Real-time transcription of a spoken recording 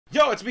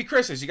Yo, it's me,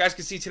 Chris. As you guys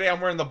can see today,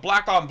 I'm wearing the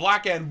black on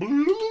black and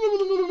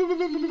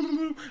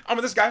blue. I'm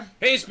with this guy.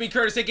 Hey, it's me,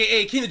 Curtis,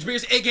 a.k.a. Keenan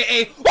Beers,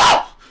 a.k.a.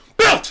 Whoa!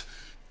 Built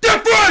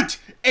Different!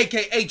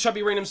 A.k.a.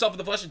 Chubby Rain himself in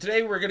the flesh. And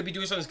today we're going to be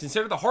doing something that's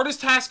considered the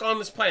hardest task on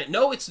this planet.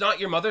 No, it's not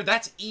your mother.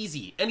 That's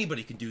easy.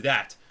 Anybody can do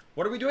that.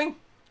 What are we doing?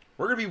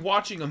 We're going to be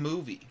watching a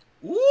movie.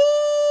 Ooh!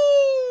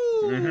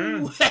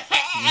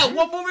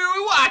 What movie are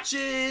we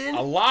watching?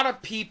 A lot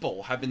of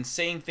people have been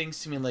saying things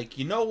to me like,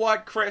 you know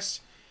what, Chris?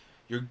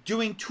 You're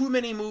doing too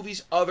many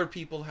movies other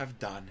people have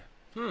done.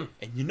 And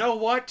you know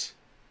what?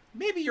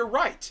 Maybe you're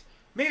right.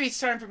 Maybe it's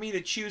time for me to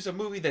choose a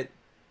movie that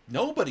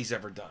nobody's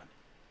ever done.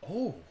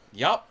 Oh.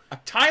 Yup. A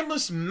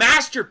timeless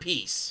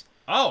masterpiece.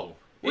 Oh.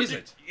 Is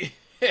it?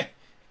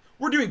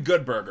 We're doing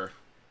Good Burger.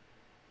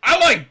 I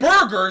like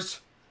burgers!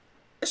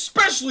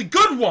 Especially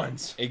good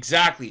ones!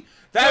 Exactly.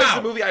 That is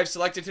the movie I've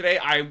selected today.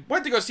 I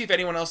went to go see if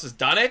anyone else has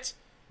done it.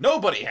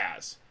 Nobody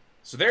has.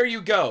 So there you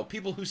go.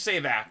 People who say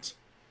that.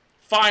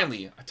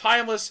 Finally, a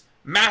timeless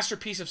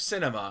masterpiece of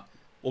cinema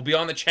will be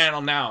on the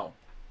channel now.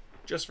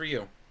 Just for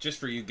you. Just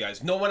for you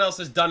guys. No one else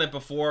has done it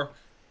before,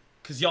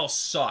 because y'all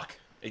suck.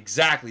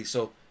 Exactly.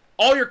 So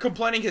all your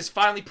complaining has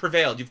finally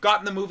prevailed. You've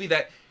gotten the movie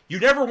that you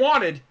never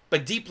wanted,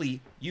 but deeply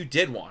you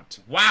did want.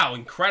 Wow,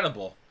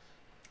 incredible.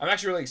 I'm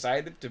actually really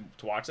excited to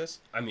watch this.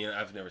 I mean,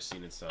 I've never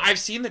seen it, so... I've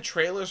seen the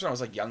trailers when I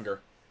was, like,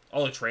 younger.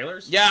 All the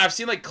trailers? Yeah, I've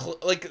seen,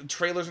 like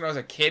trailers when I was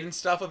a kid and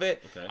stuff of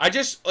it. Okay. I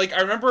just, like, I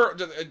remember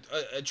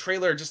a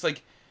trailer just,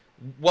 like,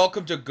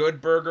 Welcome to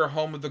Good Burger,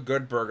 Home of the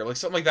Good Burger. Like,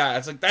 something like that.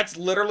 It's like, that's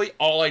literally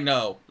all I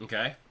know.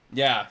 Okay.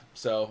 Yeah,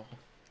 so...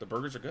 The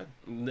burgers are good.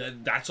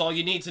 That's all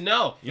you need to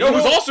know. You know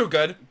who's also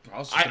good? I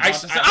was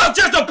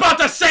just about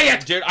to say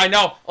it! Dude, I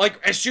know.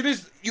 Like, as soon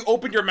as you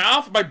open your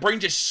mouth, my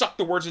brain just sucked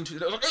the words into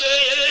it.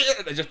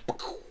 I just...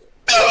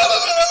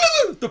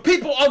 The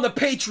people on the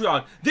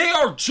Patreon, they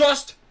are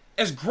just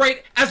as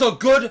great as a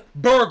good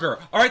burger.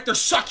 Alright? They're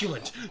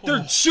succulent.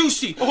 They're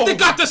juicy. They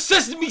got the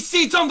sesame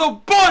seeds on the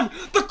bun.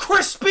 The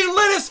crispy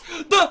lettuce.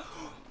 The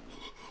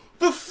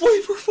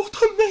flavorful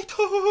tomatoes.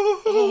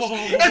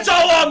 It's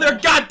all on there,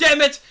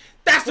 goddammit!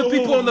 That's the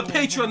people on the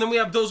Patreon. Then we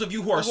have those of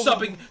you who are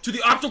subbing to the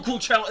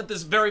OctoKrool channel at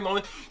this very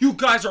moment. You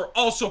guys are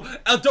also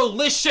a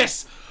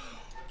delicious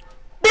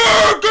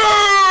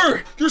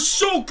burger! You're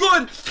so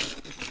good!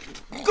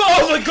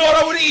 Oh my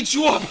god, I would eat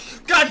you up!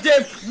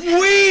 Goddamn,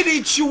 we'd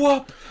eat you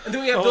up! And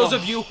then we have those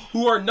of you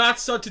who are not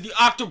subbed to the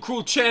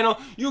OctoKrool channel.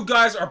 You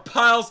guys are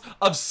piles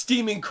of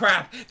steaming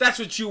crap. That's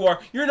what you are.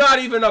 You're not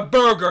even a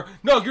burger.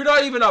 No, you're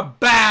not even a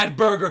bad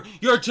burger.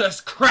 You're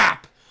just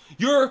crap.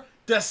 You're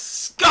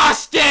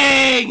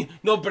disgusting!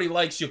 Nobody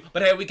likes you.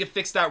 But hey, we can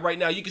fix that right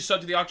now. You can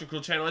sub to the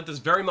OctoKrool channel at this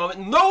very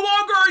moment. No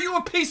longer are you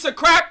a piece of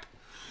crap!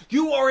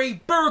 You are a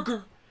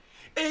burger.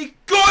 A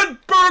good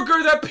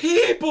burger that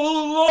people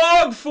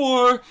long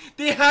for.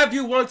 They have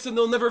you once and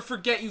they'll never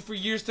forget you for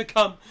years to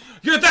come.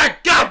 You're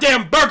that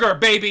goddamn burger,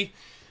 baby!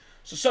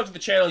 So sub to the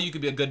channel, you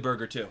could be a good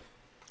burger too.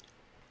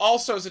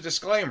 Also, as a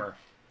disclaimer,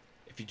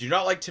 if you do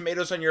not like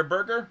tomatoes on your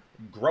burger,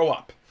 grow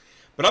up.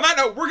 But on that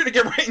note, we're going to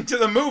get right into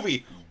the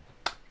movie.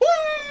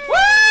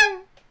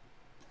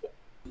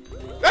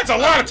 That's a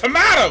lot of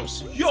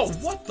tomatoes! Yo,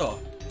 what the?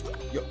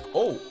 Yo,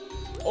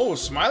 oh,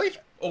 smiley?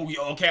 Oh,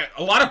 okay.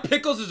 A lot of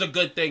pickles is a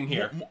good thing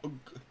here.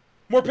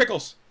 More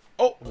pickles.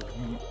 Oh.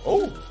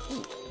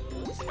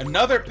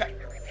 Another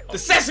the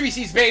sesame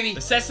seeds, baby!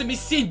 The sesame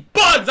seed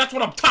buns! That's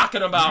what I'm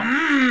talking about!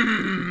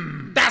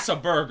 That's a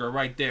burger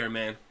right there,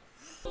 man.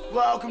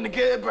 Welcome to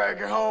Good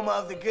Burger, home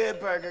of the Good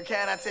Burger.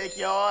 Can I take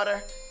your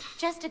order?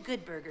 Just a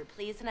good burger,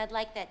 please, and I'd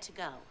like that to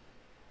go.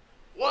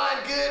 One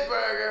good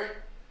burger.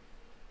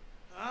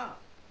 Oh.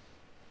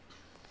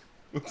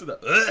 What's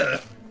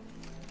that?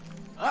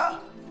 Oh.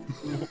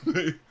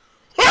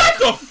 What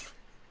the f-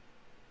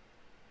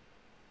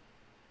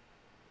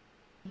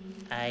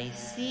 I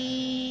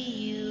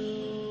see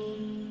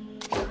you.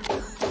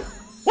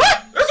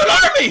 What? There's an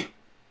army!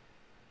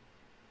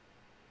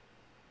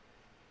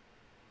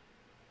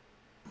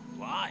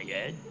 Fly,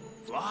 Ed.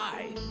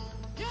 Fly.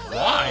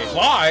 Fly?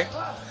 Fly?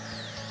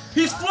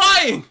 He's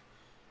flying!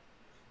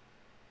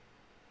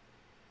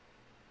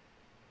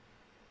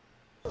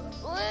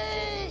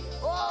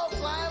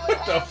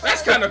 What the f-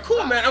 That's kind of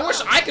cool, man. I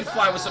wish I could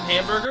fly with some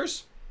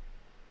hamburgers.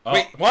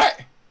 Wait,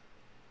 what?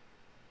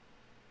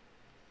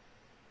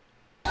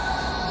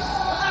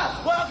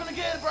 Welcome to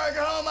Good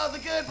Burger, home of the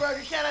Good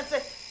Burger. Can I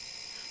take...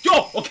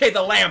 Yo, okay,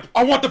 the lamp.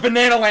 I want the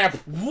banana lamp.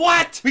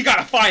 What? We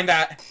gotta find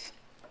that.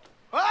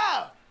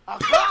 Oh, a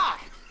clock.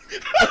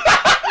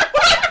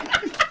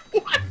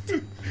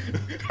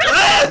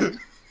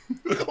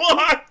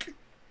 Clock.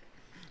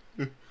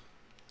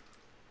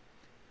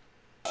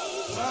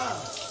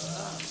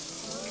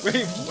 Wait,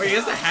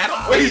 is the hat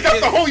on? Wait, he's got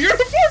the whole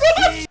uniform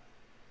on?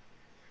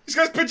 He's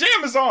got his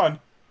pajamas on.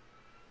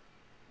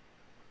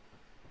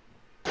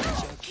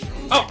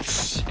 Oh,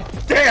 shit.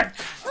 Damn.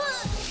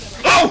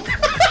 Oh!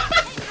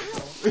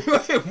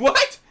 Wait,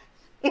 what?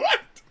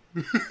 What?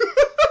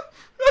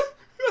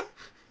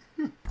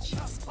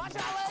 Watch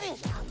out,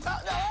 lady. Oh,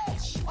 no,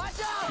 watch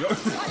out.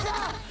 Watch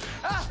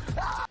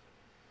out.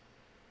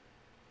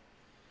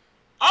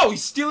 Oh,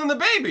 he's stealing the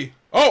baby.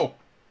 Oh!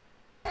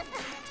 Oh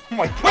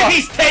my god! Wait,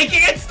 he's taking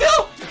it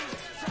still?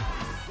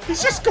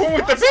 He's just going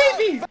with the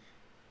baby!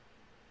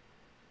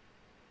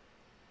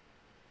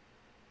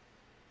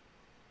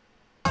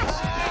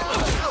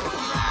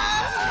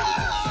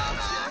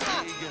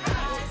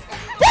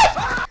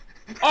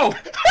 Oh!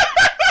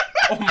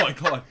 Oh my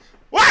god.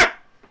 What?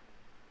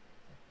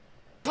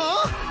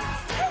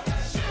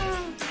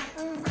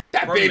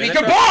 That For a baby minute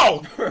can there-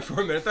 ball!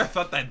 For a minute there, I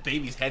thought that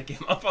baby's head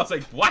came up. I was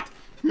like, what?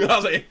 I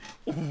was like,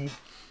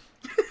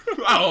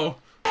 oh.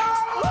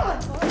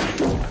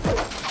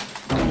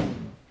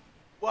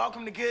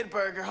 Welcome to Good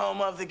Burger,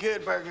 home of the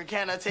Good Burger.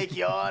 Can I take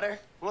your order?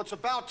 Well, it's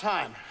about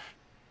time.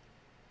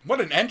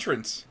 What an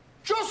entrance.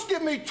 Just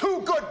give me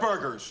 2 good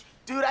burgers.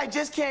 Dude, I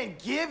just can't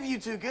give you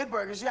 2 Good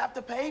Burgers. You have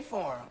to pay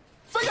for them.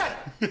 Forget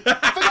it.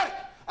 Forget it.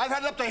 I've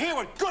had it up to here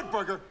with Good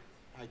Burger.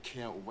 I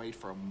can't wait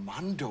for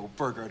Mundo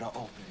Burger to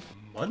open.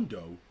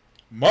 Mundo?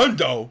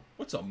 Mundo?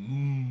 What's a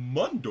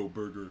Mundo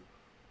burger?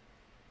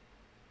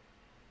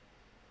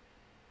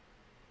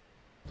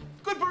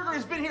 Good Burger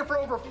has been here for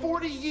over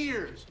 40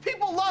 years.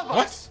 People love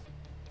us.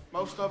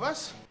 Most of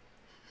us.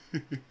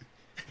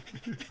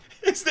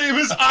 His name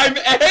is I'm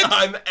Ed?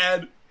 I'm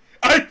Ed.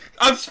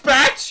 I'm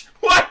Spatch?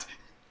 What?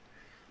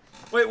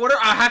 Wait, what are...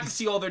 I have to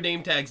see all their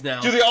name tags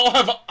now. Do they all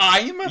have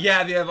I'm?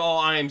 Yeah, they have all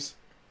I's.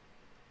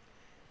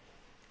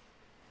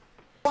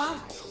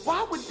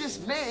 Why would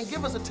this man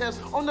give us a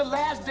test on the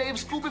last day of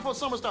school before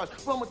summer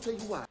starts? Well, I'm gonna tell you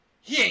why.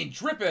 He ain't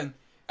dripping.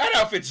 That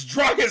outfit's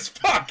dry as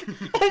fuck.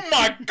 Oh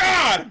my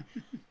god.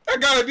 That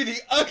gotta be the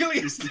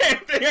ugliest damn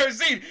thing I've ever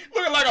seen.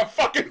 Looking like a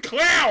fucking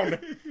clown.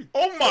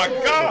 Oh my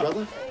god.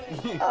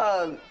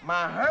 Brother.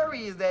 My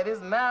hurry is that it's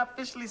now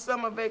officially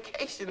summer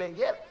vacation, and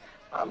yet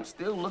I'm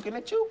still looking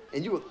at you.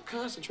 And you were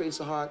concentrating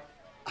so hard,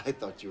 I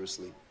thought you were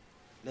asleep.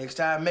 Next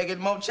time, make it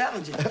more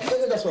challenging.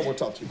 That's what we'll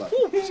talk to you about.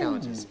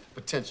 Challenges,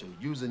 potential,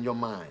 using your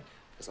mind.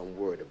 Because I'm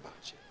worried about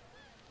you.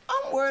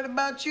 I'm worried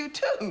about you,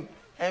 too.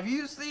 Have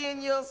you seen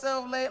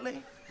yourself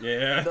lately?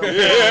 Yeah. The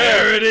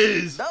There it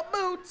is. The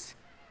boots.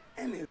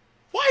 And the...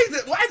 Why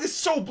is this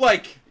so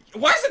like...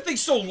 Why is that thing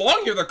so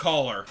long here, the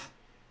collar?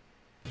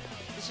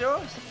 It's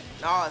yours?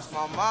 No, it's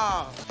my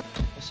mom.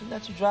 Does she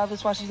let you drive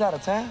this while she's out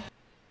of town?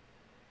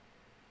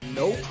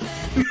 Nope.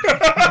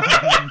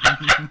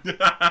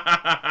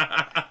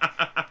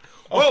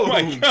 Oh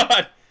my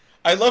god.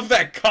 I love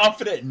that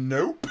confident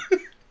nope. Ed,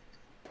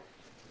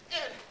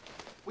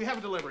 we have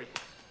a delivery.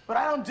 But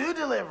I don't do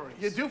deliveries.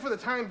 You do for the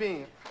time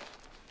being.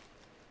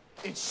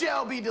 It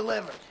shall be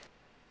delivered.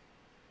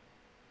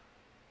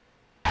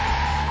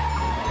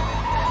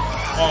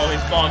 Oh,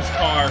 his mom's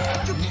car.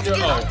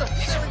 No.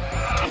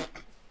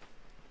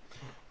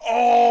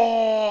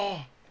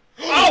 Oh.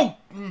 Oh!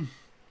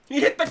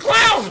 He hit the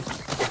clown!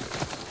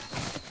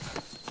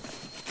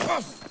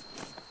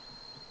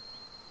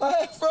 My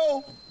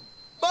afro!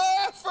 My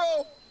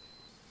afro!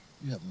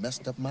 You have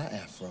messed up my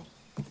afro.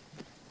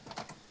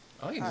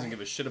 Oh, he doesn't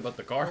give a shit about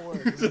the car.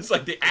 It's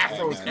like the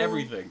afro is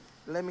everything.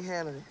 Let me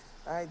handle it.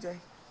 All right, Jay?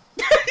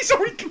 He's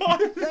already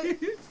got it.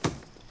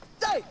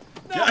 Jay!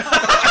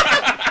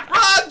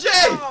 Run,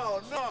 Jay!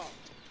 Oh, no.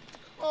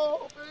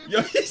 Oh, baby.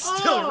 Yo, he's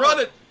still Oh.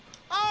 running.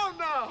 Oh,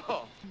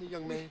 no.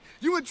 Young man,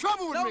 you in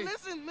trouble with No, me.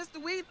 listen, Mr.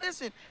 Weed,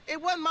 listen.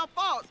 It wasn't my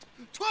fault.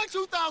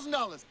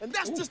 $22,000, and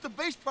that's just the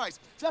base price.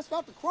 Just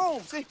not the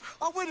chrome. See,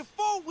 I waited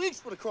 4 weeks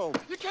for the chrome.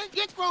 You can't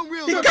get chrome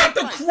real. He good. got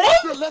the Right.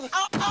 chrome?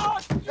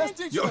 Let's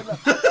teach you another.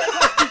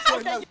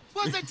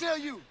 What did they tell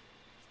you?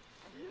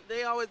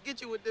 They always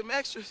get you with them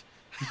extras.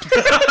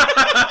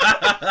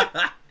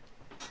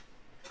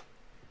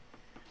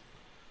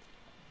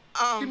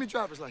 Give me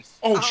driver's license.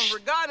 Oh,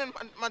 Regarding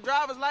my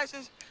driver's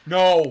license,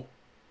 no.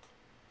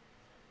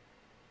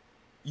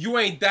 You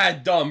ain't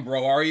that dumb,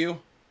 bro, are you?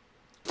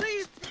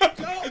 please, no,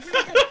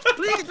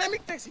 please, let me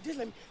fix it. Just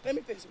let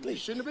me fix it, please.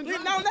 Shouldn't have been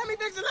Please, driving. no, let me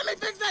fix it. Let me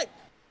fix it.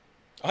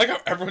 I like how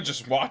everyone's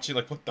just watching,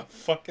 like, what the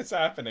fuck is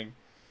happening?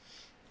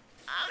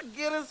 I'll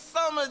get a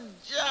summer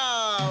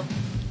job.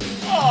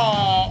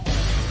 Oh.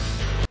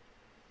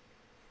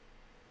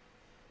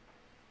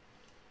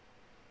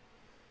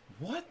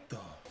 What the?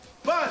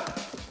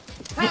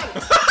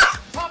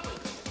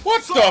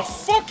 What the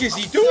fuck is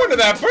he doing to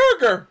that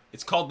burger?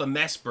 It's called the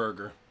mess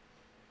burger.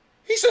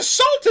 He's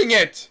assaulting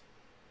it.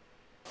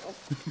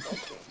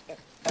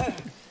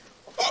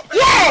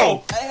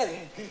 Whoa!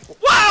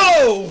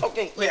 Whoa!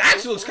 Okay. Wait,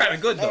 actually looks kind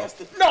of good, though.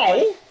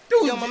 No.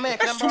 Dude, Yo, my man,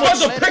 can that's I borrow tons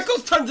some of lettuce?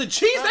 pickles, tons of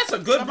cheese. That's a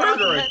good Can I borrow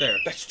burger some right there.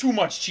 That's too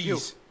much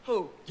cheese.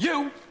 Who?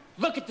 You,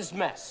 look at this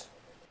mess.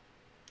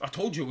 I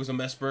told you it was a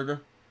mess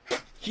burger.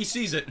 He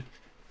sees it.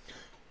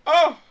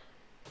 Oh.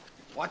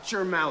 Watch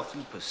your mouth,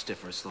 you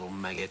pestiferous little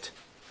maggot.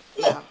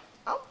 Now,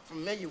 I'm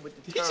familiar with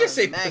the Did term he just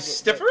say maggot,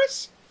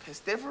 pestiferous? but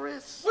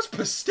Pestiferous? What's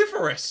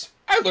pestiferous?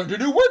 I learned a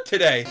new word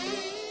today.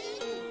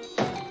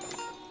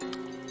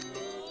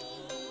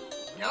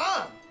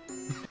 Yeah.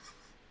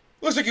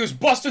 Looks like he was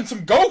busting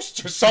some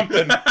ghosts or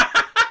something.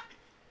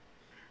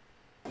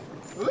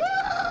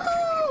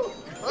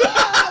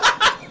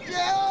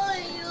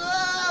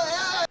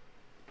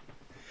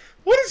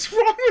 What is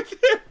wrong with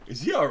him?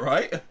 Is he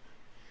alright?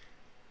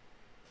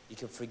 You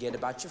can forget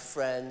about your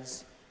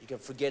friends. You can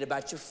forget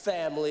about your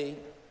family.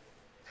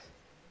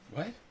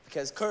 What?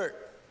 Because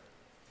Kurt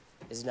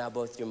is now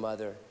both your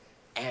mother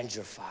and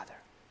your father.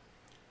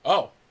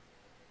 Oh.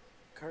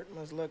 Kurt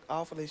must look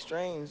awfully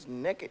strange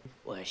naked.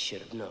 Well, I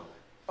should have known.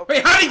 Hey,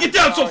 how'd he get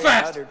down so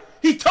fast?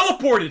 He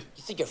teleported.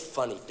 You think you're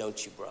funny,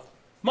 don't you, bro?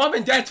 Mom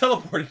and Dad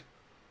teleported.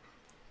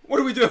 What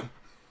do we do?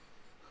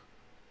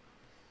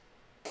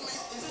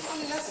 Is this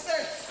really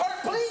necessary?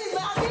 Kurt, please,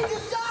 I need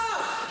this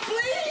job.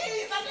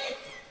 Please, I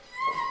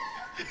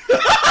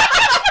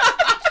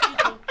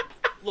need...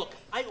 Look,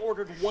 I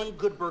ordered one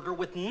good burger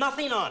with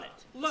nothing on it.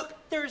 Look,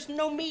 there's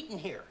no meat in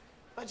here.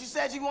 But you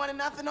said you wanted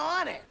nothing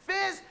on it.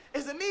 Fizz,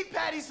 is the meat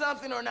patty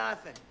something or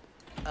nothing?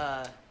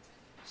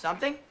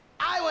 Something?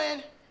 I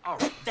win. All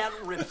right, that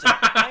rips it.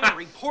 I am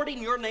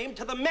reporting your name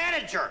to the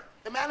manager.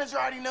 The manager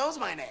already knows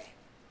my name.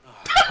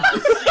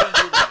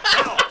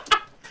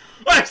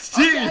 I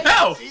see you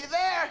now. See you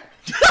there.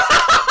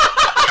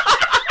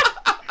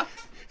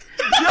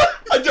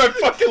 I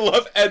fucking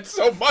love Ed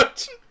so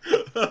much.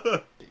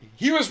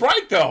 He was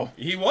right, though.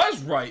 He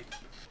was right.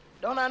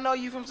 Don't I know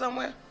you from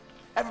somewhere?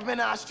 Ever been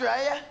to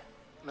Australia?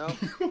 No,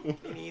 me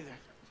neither.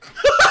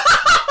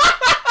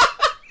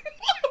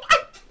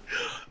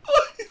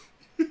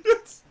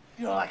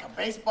 You know, like a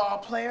baseball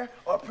player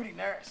or a pretty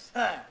nurse?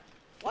 Huh?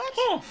 What?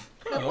 Oh,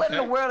 Man, what in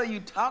the world are you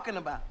talking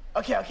about?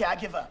 Okay, I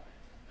give up.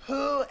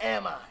 Who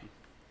am I?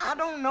 I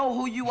don't know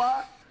who you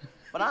are,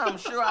 but I'm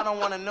sure I don't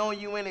want to know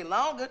you any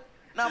longer.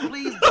 Now,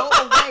 please go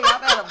away.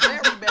 I've had a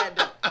very bad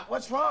day.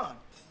 What's wrong?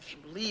 I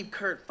can't believe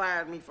Kurt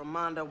fired me from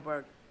Mondo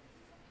Burger.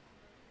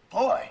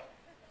 Boy,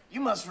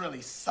 you must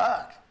really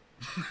suck.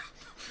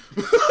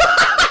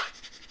 Why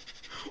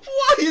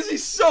is he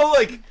so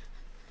like...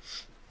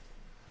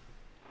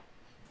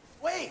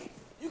 Wait,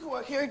 you can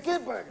work here at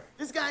Good Burger.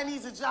 This guy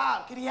needs a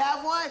job. Can he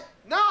have one?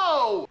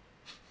 No!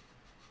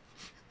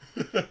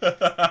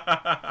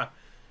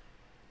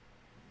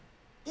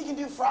 He can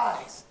do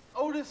fries.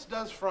 Otis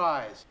does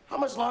fries. How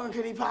much longer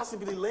could he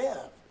possibly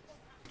live?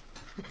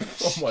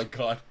 Oh my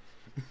god.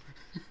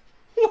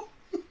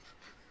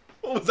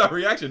 What was that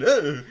reaction?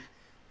 Do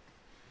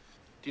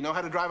you know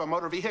how to drive a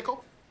motor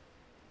vehicle?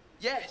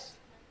 Yes,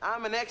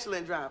 I'm an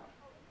excellent driver.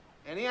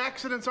 Any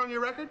accidents on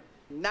your record?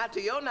 Not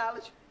to your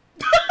knowledge.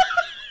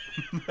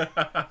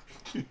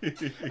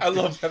 I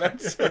love that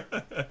answer.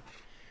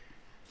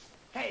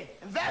 Hey,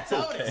 and that's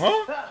Otis.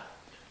 Huh?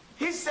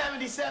 He's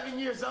 77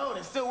 years old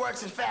and still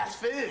works in fast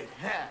food.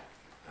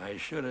 I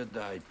should have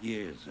died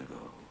years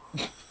ago.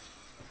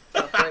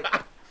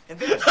 And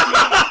then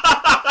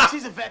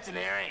she's a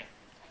veterinarian.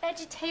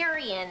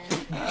 Vegetarian.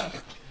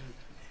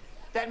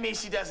 That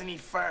means she doesn't eat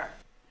fur.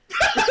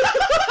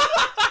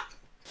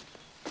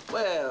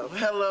 Well,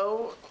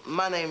 hello.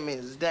 My name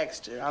is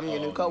Dexter. I'm your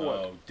new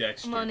coworker. No,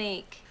 Dexter.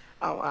 Monique.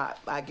 Oh,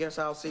 I guess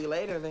I'll see you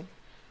later then.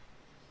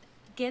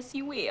 Guess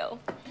you will.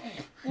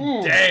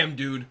 Damn,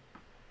 dude.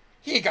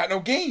 He ain't got no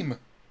game.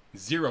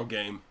 Zero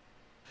game.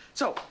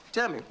 So,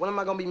 tell me, when am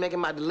I gonna be making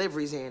my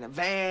deliveries in? A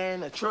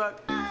van, a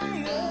truck?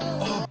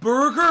 A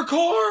burger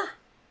car?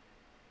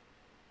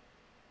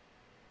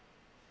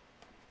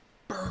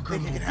 Burger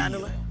Think you can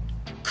handle it?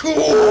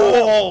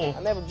 Cool.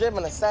 I've never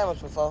driven a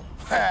sandwich before.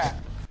 What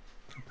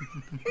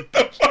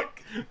the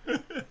fuck?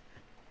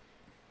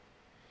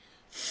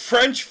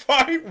 French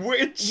fry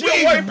windshield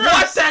Wait, wiper?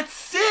 what? That's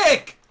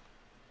sick!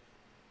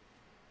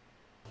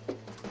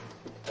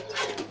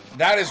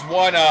 That is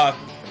one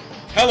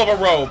hell of a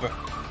robe.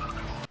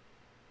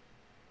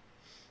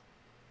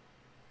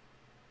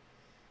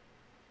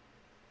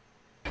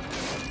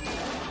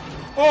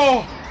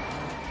 Oh!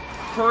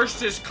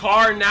 First his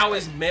car, now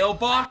his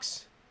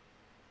mailbox?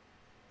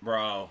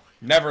 Bro.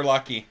 Never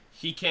lucky.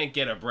 He can't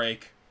get a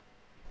break.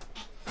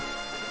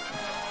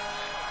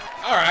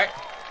 Alright.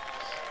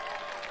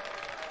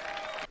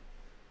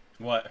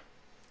 What?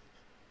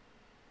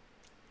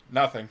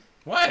 Nothing.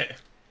 What?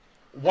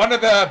 One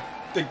of the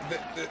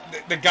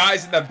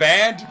guys in the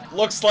band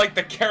looks like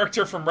the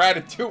character from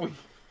Ratatouille.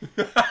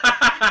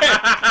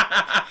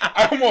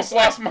 I almost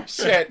lost my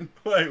shit.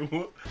 Wait,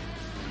 what?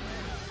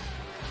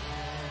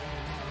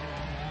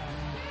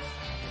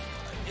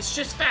 It's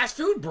just fast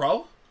food,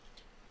 bro.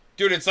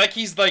 Dude, it's like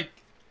he's like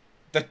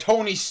the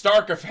Tony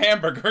Stark of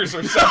hamburgers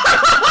or something.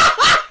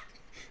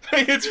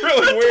 Like, it's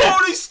really weird.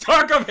 Tony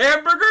Stark of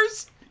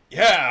hamburgers?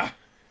 Yeah.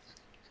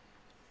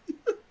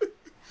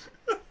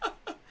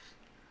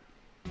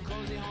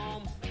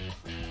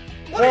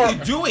 What are you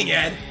doing,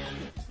 Ed?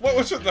 What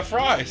was with the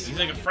fries? He's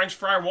like a French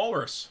fry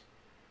walrus.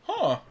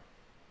 Huh.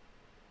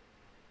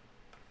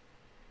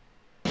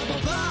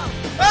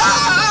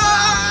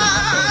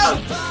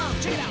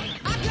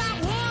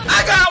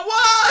 I got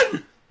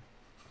one!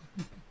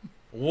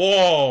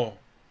 Whoa.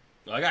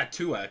 I got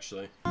two,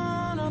 actually.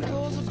 Everybody,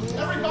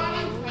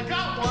 I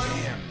got one.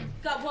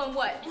 Got one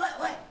what?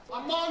 What? A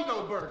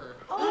Mondo burger.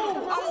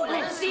 Oh,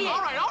 let's see it. All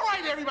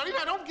right, everybody.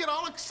 Now, don't get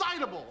all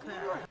excitable.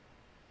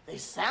 They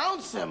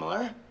sound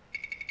similar.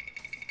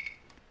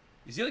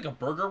 Is he like a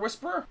burger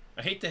whisperer?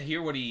 I hate to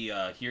hear what he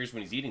hears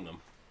when he's eating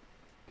them.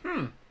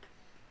 Mind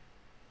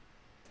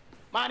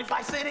if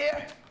I sit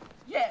here?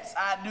 Yes,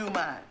 I do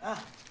mind.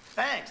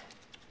 Thanks.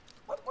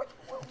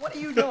 What are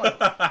you doing?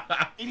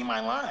 Eating my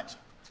lunch.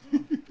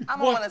 I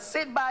don't want to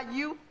sit by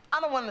you. I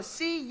don't want to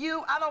see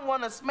you. I don't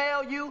want to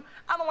smell you.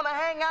 I don't want to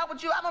hang out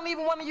with you. I don't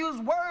even want to use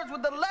words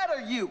with the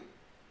letter U.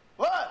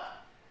 What?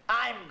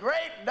 I'm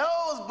Great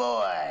Nose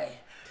Boy.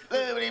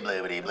 Bloobity,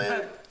 bloobity,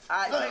 blue.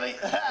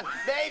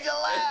 Deja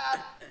laugh.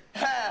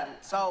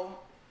 So,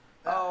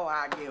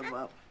 I give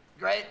up.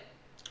 Great?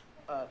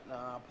 No,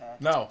 I'll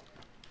pass. No.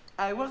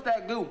 Hey, what's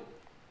that goo?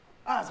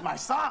 Oh, it's my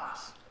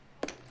sauce.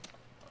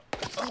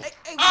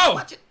 Hey, Oh!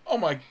 watch it. Oh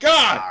my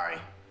God! Sorry.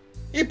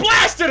 He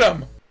blasted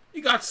him!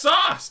 He got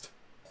sauced.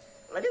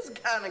 Well, this is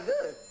kind of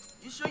good.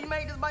 You sure you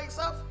made this by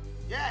yourself?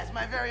 Yeah, it's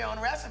my very own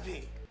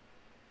recipe.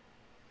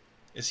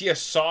 Is he a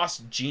sauce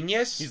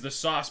genius? He's the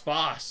sauce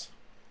boss.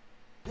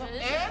 This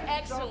is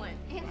excellent.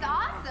 It's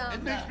awesome.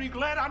 It makes me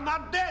glad I'm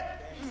not dead.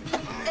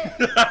 If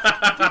you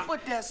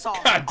put that sauce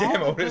God on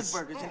damn, all the good Otis.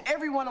 burgers and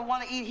everyone will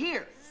want to eat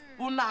here,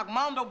 we'll knock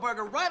Mondo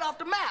Burger right off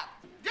the map.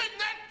 Get in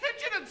that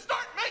kitchen and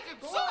start making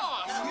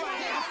sauce.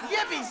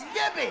 Yippee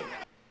skippy.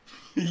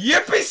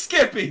 Yippee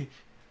Skippy!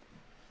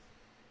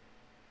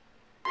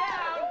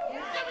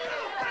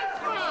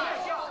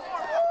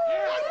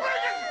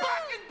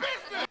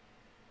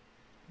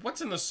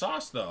 What's in the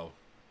sauce, though?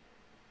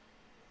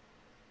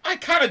 I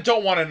kind of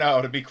don't want to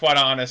know, to be quite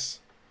honest.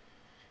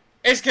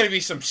 It's gonna be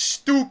some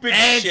stupid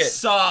And shit.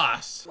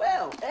 sauce.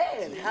 Well,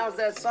 Ed, how's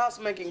that sauce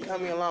making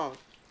coming along?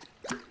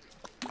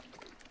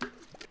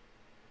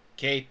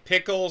 Okay,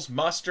 pickles,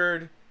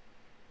 mustard.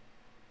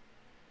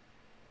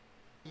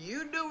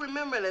 You do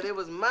remember that it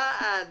was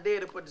my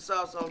idea to put the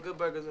sauce on Good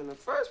Burgers in the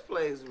first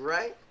place,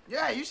 right?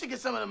 Yeah, you should get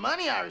some of the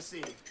money I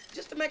received.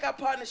 Just to make our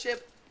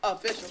partnership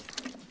official.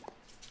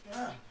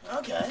 Yeah,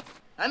 okay.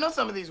 I know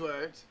some of these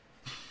words.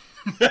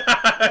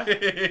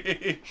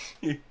 There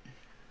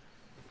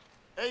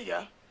you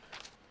go.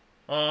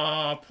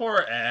 Aw,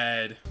 poor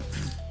Ed.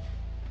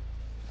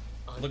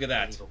 Look at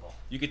that.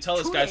 You can tell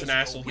this guy's an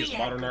asshole. He has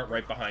modern art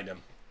right behind him.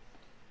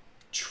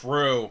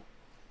 True.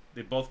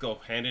 They both go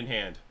hand in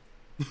hand.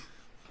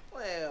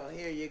 Well,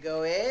 here you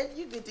go, Ed.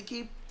 You get to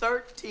keep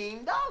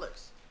 $13.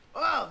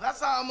 Wow,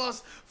 that's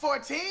almost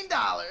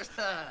 $14.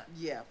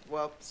 Yeah,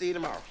 well, see you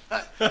tomorrow.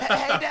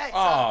 Hey, Dex.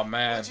 Oh,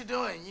 man. What you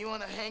doing? You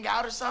want to hang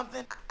out or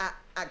something? I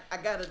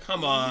gotta...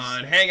 Come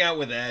on, hang out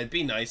with Ed.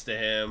 Be nice to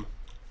him.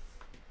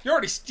 You're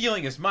already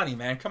stealing his money,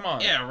 man. Come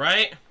on. Yeah,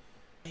 right?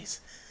 That's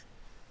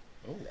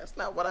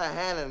not what I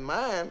had in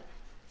mind.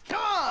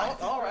 Come on!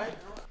 Oh, all right.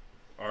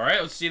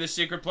 Alright, let's see the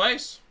secret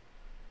place.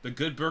 The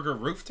Good Burger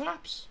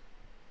rooftops?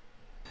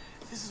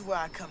 This is where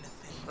I come to think.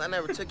 I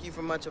never took you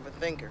for much of a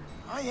thinker.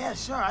 Oh, yeah,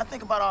 sure. I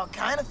think about all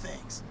kind of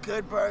things.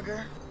 Good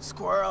burger,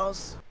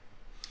 squirrels,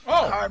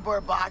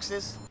 cardboard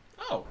boxes.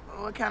 Oh.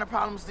 What kind of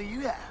problems do you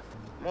have?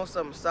 Most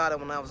of them started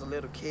when I was a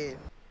little kid.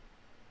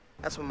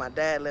 That's when my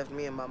dad left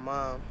me and my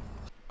mom.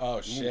 Oh,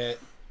 shit.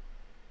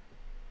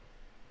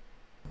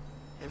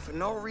 And for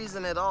no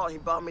reason at all, he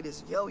bought me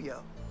this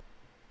yo-yo.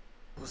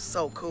 It was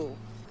so cool.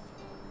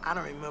 I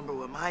don't remember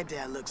what my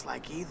dad looks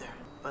like either,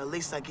 but at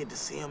least I get to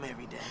see him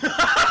every day.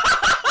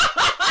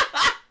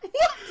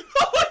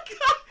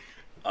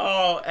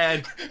 Oh,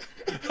 Ed.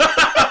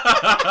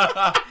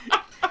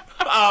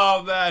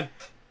 Oh, man.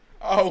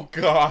 Oh,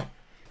 God.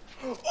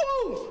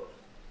 Ooh.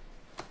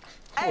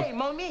 Hey,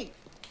 Monique.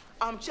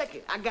 Check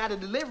it. I got a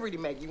delivery to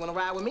make. You want to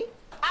ride with me?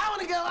 I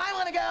want to go. I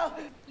want to go.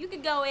 You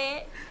can go,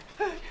 Ed.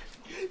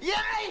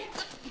 Yay!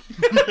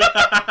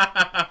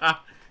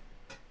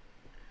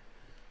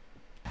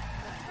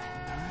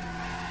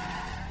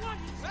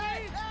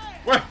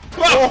 What?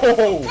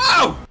 Whoa!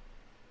 Whoa!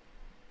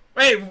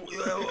 Hey,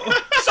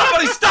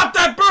 somebody stop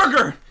that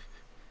burger!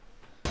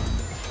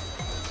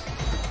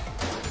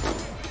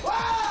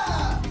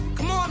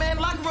 Come on, man.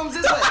 Locker room's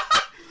this way.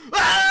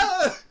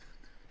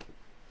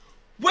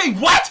 Wait,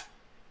 what?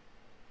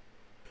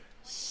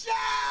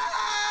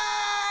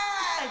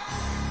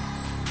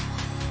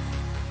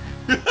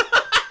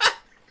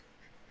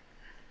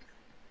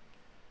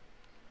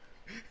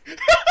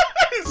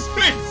 His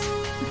face!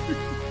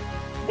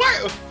 Why?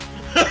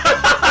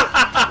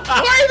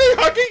 Why are they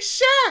hugging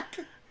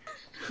Shaq?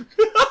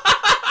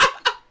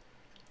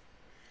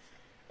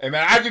 Hey,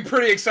 man, I'd be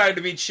pretty excited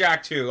to meet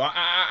Shaq, too.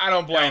 I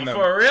don't blame them.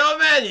 For real,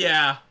 man?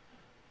 Yeah.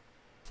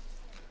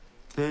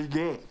 That's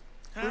good.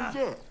 What's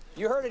that?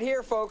 You heard it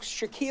here, folks.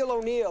 Shaquille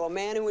O'Neal, a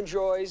man who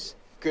enjoys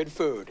good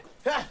food.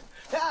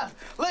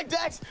 Look,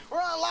 Dex, we're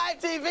on live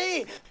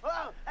TV.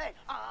 Whoa, hey,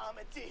 I'm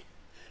a T.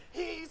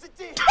 He's a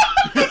T.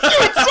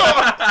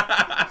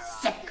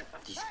 Sick.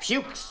 These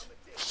pukes.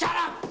 Shut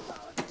up!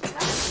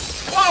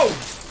 Whoa!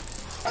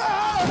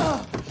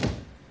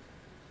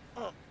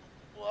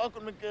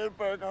 Welcome to Good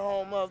Burger,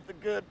 home of the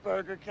Good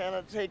Burger. Can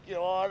I take your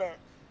order?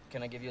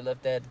 Can I give you a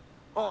lift, Ed?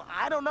 Oh,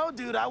 I don't know,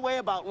 dude. I weigh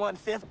about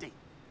 150.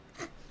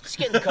 Just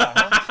get in the car,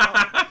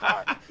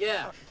 huh?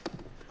 Yeah.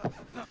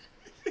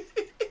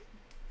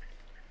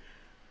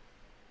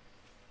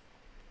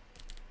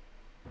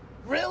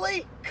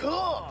 Really?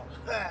 Cool.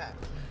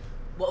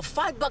 Well,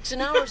 $5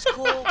 an hour is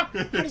cool.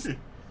 What is $10,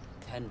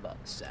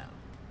 Sal?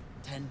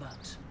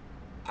 $10.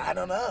 I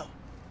don't know.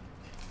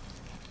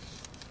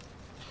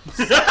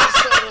 Sort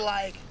of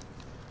like.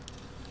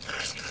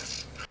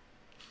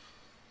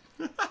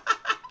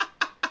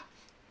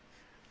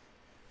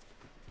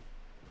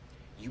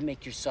 You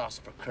make your sauce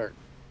for Kurt.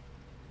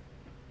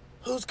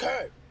 Who's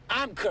Kurt?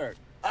 I'm Kurt.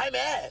 I'm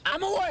Ed.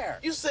 I'm aware.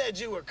 You said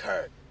you were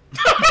Kurt.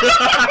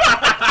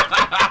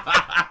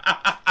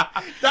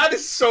 That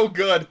is so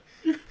good.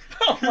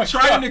 Oh You're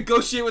trying to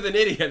negotiate with an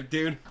idiot,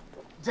 dude.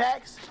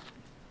 Dex,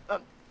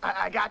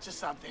 I got you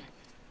something.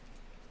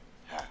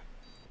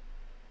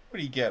 What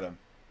do you get him?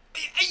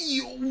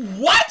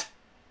 What?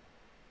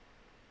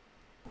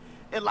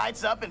 It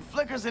lights up and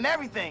flickers and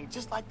everything,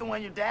 just like the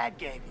one your dad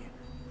gave you.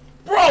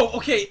 Bro,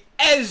 okay,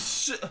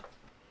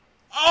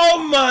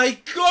 oh my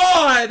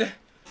god!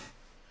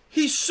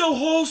 He's so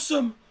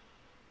wholesome.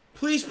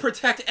 Please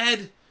protect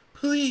Ed.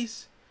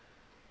 Please.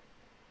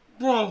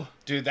 Bro.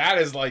 Dude, that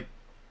is like...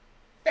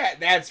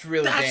 That's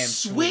really damn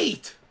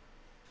sweet.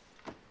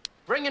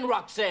 Bring in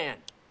Roxanne.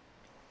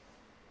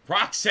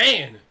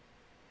 Roxanne?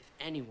 If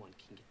anyone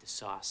can get the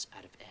sauce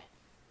out of Ed,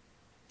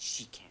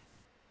 she can.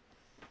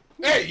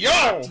 Hey,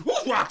 yo!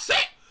 Who's Roxanne?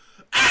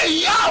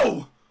 Hey,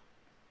 yo!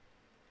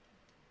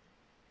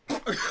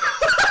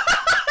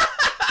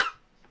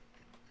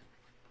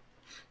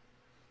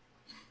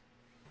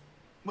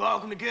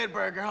 Welcome to Good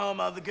Burger, home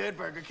of the Good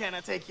Burger. Can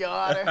I take your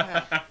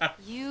order?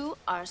 You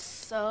are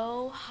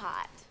so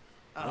hot.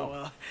 Oh,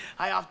 well,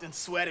 I often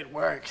sweat at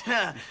work.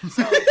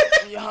 So,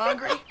 you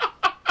hungry?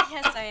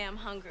 Yes, I am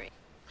hungry.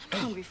 I'm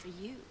hungry for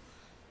you.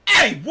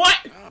 Hey, what?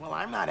 Well,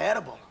 I'm not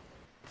edible.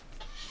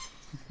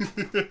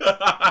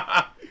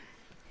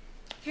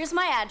 Here's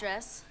my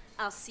address.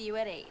 I'll see you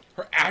at 8.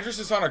 Her address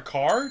is on a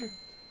card?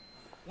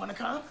 Wanna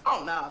come?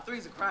 Oh, nah,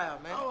 3's a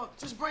crowd, man. Oh,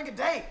 just bring a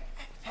date.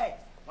 Hey,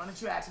 why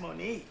don't you ask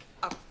Monique?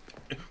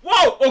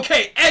 Whoa,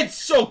 okay, Ed's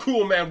so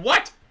cool, man.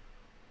 What?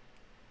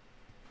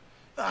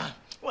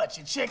 What,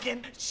 you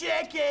chicken?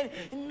 Chicken!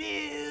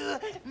 Moo!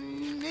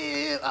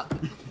 Moo!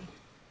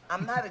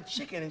 I'm not a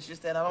chicken, it's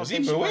just that I don't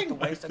think she wants to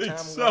waste her time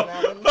going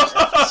out with me.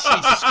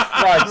 Jesus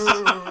Christ.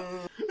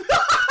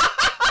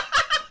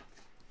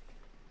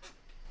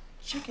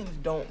 Chickens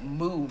don't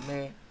moo,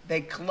 man.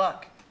 They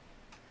cluck.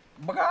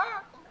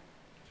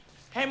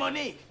 Hey,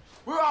 Monique,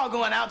 we're all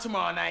going out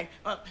tomorrow night.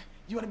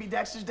 You want to be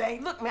Dexter's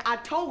date? Look, man, I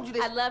told you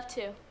this. I'd love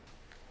to.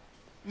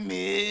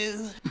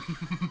 Moo.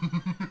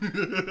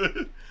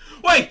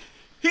 Wait,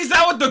 he's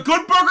out with the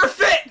Good Burger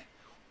fit?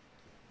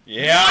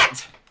 Yeah.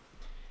 What?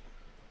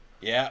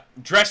 Yeah,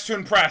 dressed to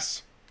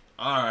impress.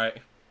 All right.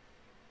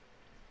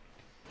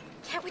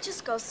 Can't we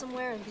just go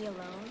somewhere and be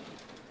alone?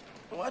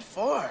 What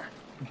for?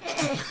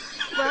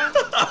 Well,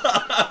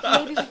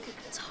 maybe we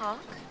could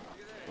talk.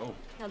 Oh.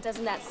 Now,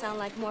 doesn't that sound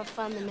like more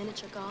fun than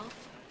miniature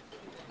golf?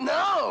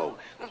 No!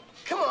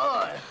 Come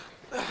on!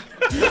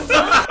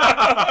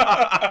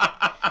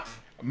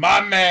 My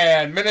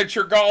man,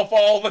 miniature golf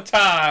all the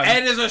time.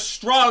 Ed is a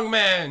strong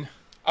man.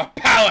 A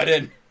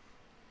paladin.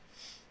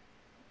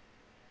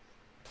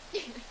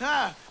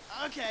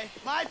 Okay,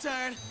 my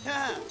turn.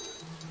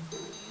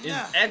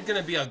 Is Ed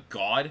gonna be a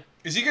god?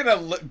 Is he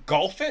gonna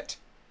golf it?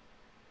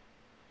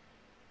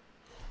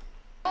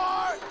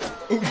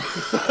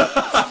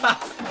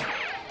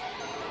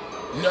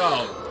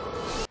 No.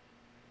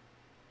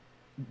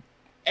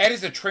 Ed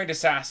is a trained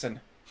assassin.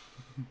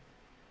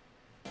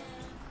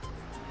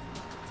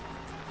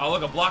 Oh,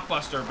 look, a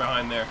blockbuster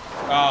behind there.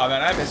 Oh,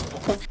 man, I miss...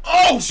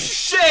 Oh,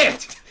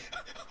 shit!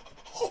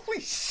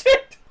 Holy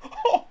shit!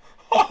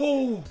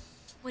 Oh.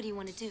 What do you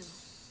want to do?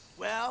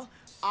 Well,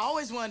 I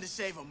always wanted to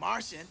shave a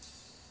Martian.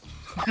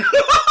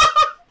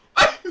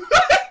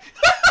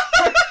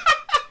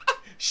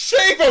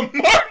 Shave a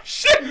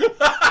Martian?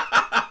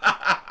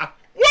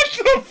 What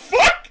the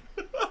fuck?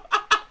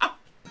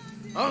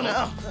 Oh,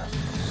 no.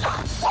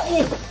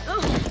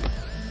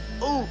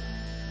 Ooh.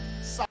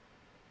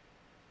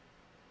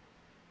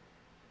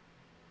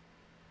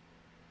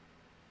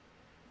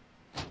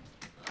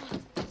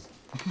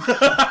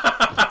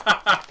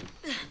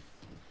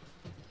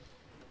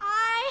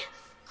 I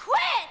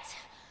quit!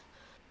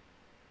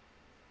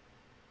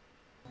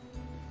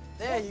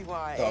 There you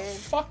are, The Ed.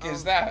 fuck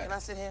is that? Can I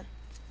sit here?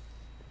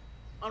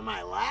 On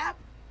my lap?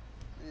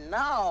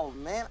 No,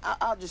 man.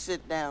 I'll just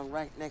sit down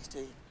right next to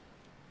you.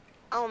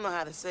 I don't know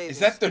how to say this.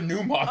 Is that the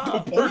new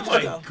Mondo Oh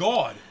my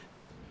god.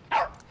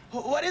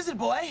 What is it,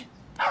 boy?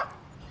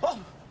 Oh,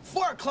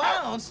 4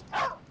 clowns?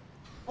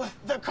 What,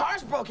 the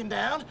car's broken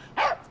down.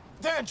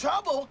 They're in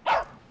trouble.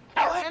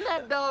 And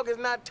that dog is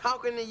not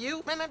talking to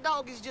you. Man, that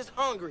dog is just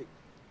hungry.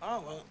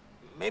 Oh, well,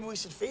 maybe we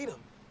should feed him.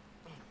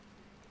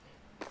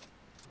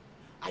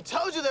 I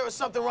told you there was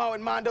something wrong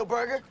with Mondo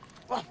Burger.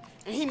 Well,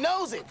 and he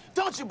knows it,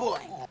 don't you, boy?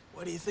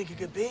 What do you think it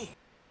could be?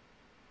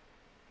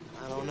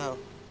 I don't know.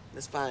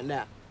 Let's find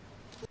out.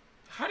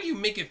 How do you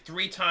make it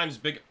 3 times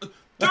bigger?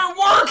 There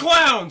were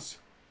clowns!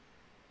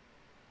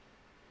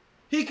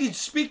 He could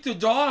speak to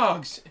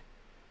dogs.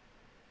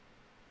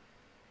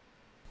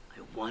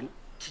 I want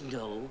to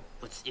know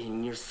what's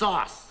in your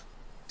sauce.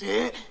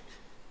 Dude,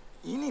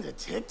 you need a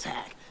Tic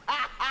Tac.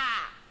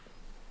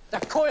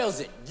 That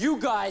coils it. You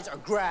guys are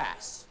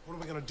grass. What are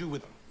we gonna do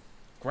with them?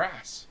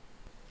 Grass.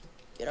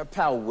 Get our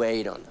pal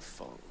Wade on the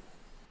phone.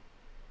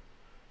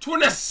 To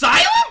an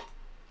asylum?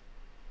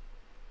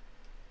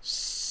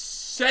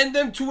 Send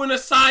them to an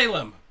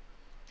asylum.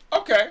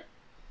 Okay.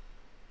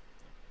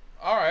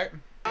 All right.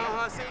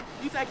 See,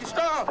 you think you're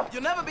strong.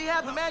 You'll never be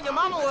half the man your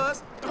mama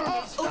was.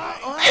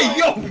 Hey,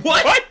 yo,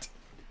 what?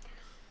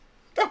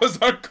 That was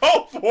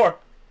uncalled for.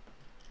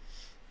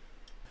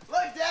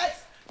 Look,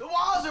 Dex, the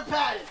walls are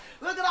padded.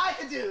 Look what I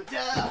can do.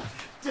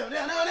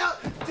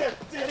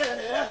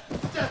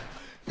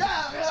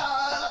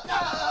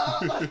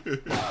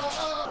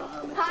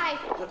 Hi.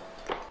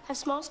 Have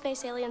small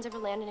space aliens ever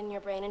landed in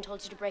your brain and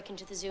told you to break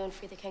into the zoo and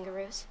free the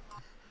kangaroos?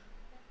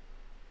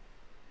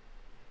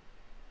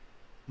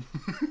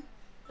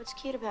 What's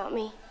cute about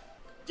me?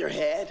 Your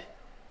head.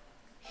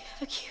 You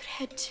have a cute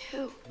head,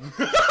 too.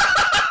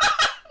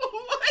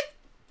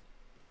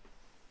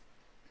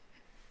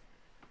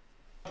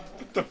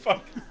 What the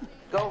fuck?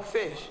 Go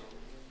fish.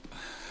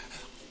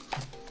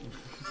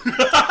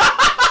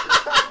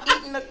 Stop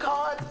eating the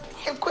cards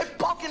and quit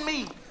poking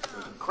me.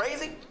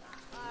 Crazy?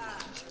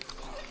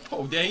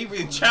 Oh, damn, he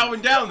really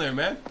chowing down there,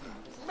 man.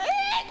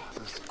 Man!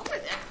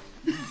 Quit that.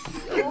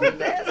 You're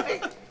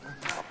nasty.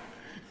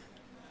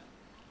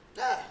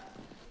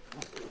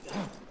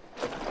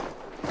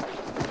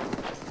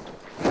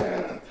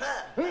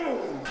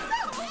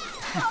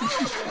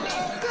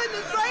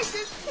 Goodness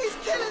gracious, he's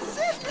killing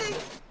Sydney.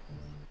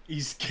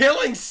 He's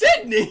killing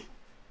Sydney.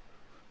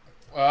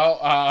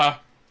 Well,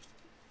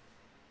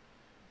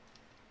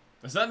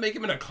 does that make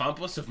him an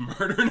accomplice of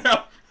murder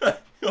now?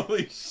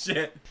 Holy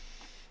shit.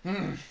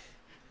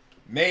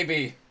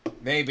 Maybe.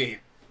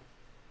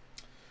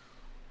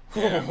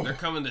 Yeah, they're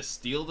coming to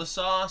steal the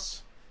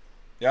sauce?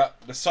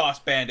 Yep, the sauce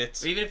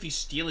bandits. Even if you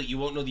steal it, you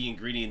won't know the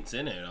ingredients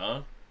in it,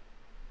 huh?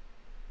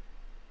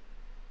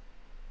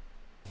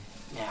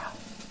 Now,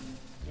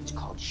 it's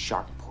called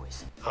shark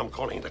poison. I'm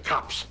calling the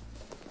cops.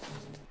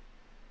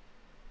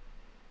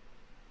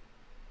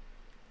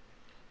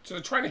 So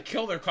they're trying to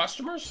kill their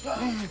customers?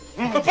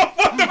 What the fuck?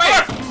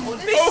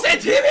 They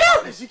sent him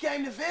here? She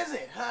came to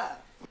visit, huh?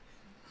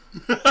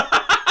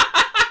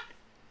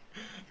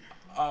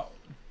 I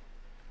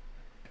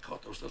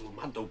caught those little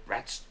Mondo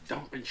brats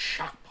dumping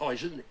shark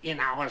poison in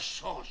our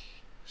sauce.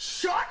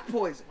 Shark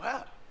poison?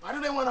 Wow. Why do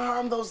they want to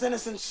harm those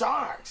innocent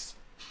sharks?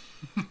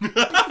 Forget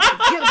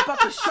about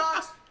the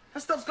sharks.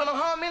 That stuff's gonna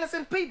harm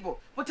innocent people.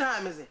 What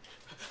time is it?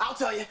 I'll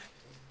tell you.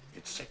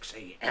 It's 6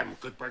 a.m.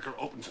 Good Burger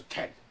opens at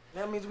 10.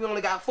 That means we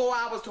only got 4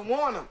 hours to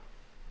warn them.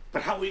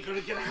 But how are we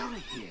gonna get out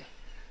of here?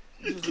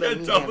 Just let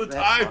me Can't tell have the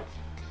that time.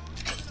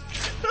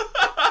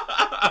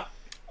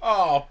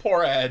 Oh,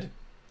 poor Ed.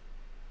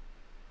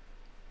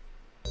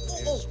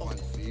 Here's one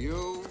for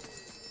you,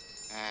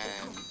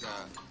 and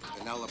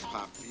vanilla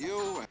pop for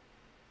you.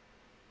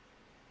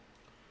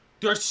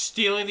 They're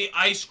stealing the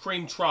ice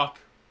cream truck.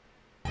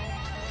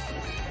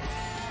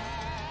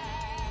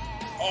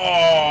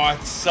 Oh,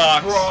 it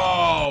sucks.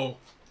 Bro.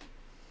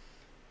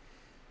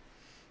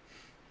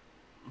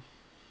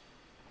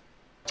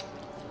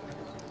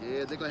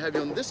 Yeah, they're gonna have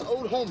you on this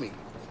old homie.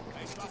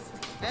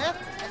 Eh?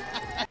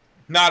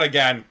 Not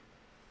again.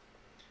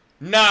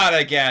 Not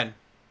again.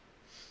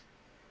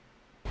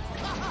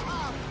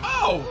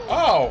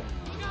 Oh.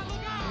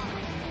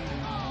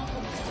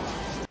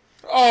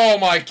 Oh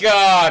my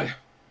god.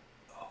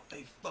 Oh,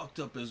 they fucked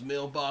up his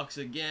mailbox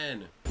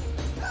again.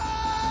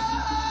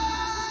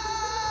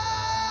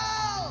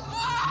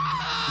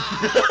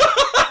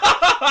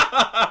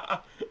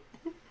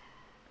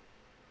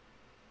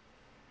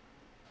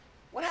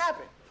 What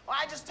happened? Oh,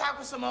 I just talked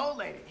with some old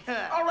lady.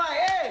 All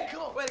right, hey,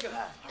 cool. Way to go.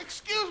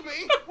 Excuse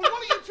me, would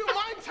one of you two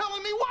mind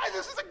telling me why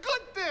this is a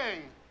good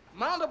thing?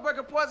 Mondo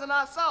Burger poisoned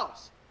our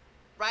sauce.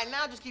 Right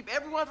now, just keep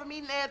everyone from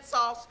eating Ed's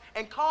sauce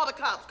and call the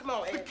cops. Come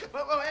on, Ed.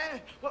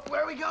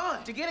 Where are we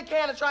going? To get a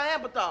can of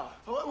triamphethol.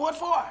 What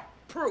for?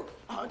 Proof.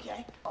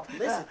 Okay.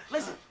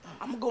 Listen.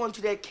 I'm going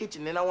to that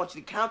kitchen, and I want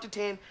you to count to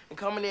 10 and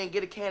come in there and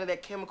get a can of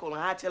that chemical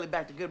and hightail it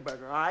back to Good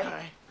Burger, all right?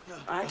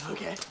 All right.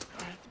 Okay.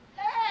 All right.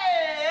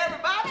 Hey,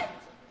 everybody!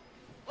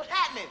 What's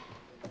happening?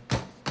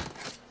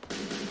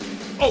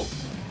 Oh!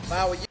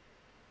 Wow,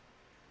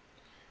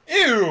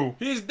 Ew!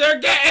 They're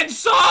getting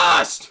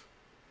sauced!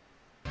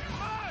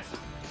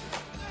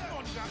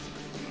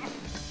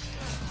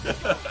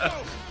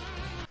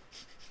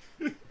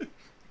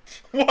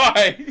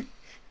 Why?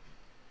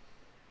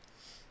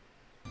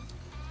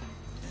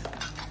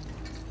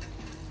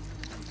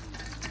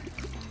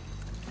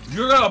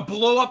 You're gonna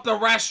blow up the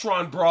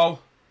restaurant, bro.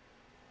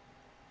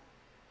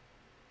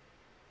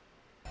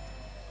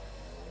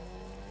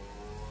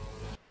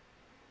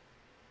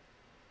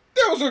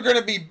 Those are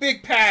gonna be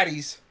big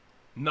patties.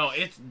 No,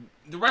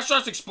 the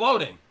restaurant's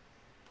exploding.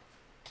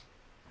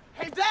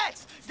 Hey,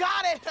 Dex!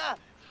 Got it!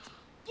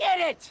 Get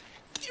it!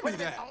 Give me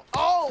that.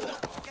 Oh!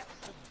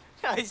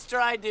 Nice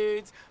try,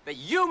 dudes. But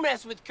you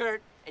mess with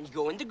Kurt, and you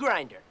go in the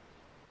grinder.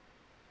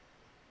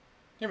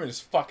 Him and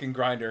his fucking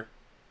grinder.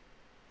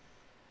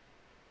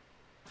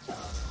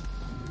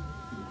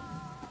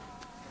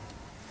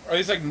 Are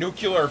these like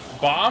nuclear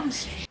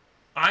bombs?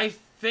 I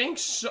think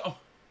so.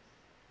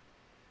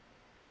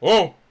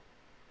 Oh!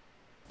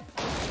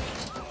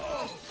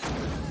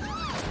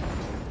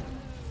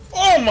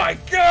 Oh my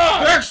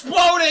god! They're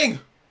exploding!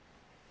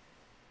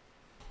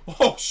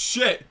 Oh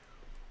shit!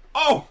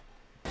 Oh!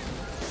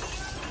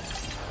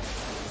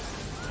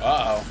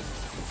 Uh-oh.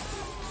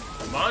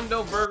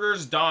 Mondo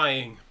Burger's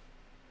dying.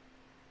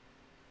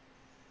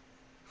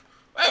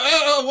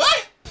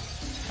 What?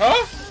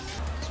 Huh?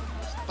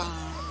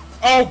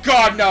 Oh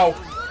god, no!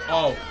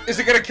 Oh. Is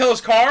it gonna kill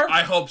his car?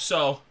 I hope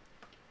so.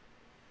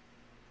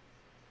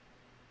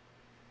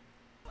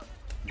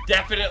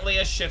 Definitely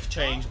a shift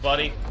change,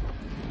 buddy.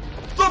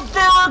 The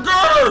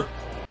burger!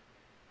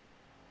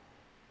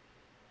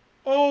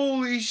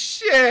 Holy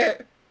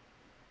shit!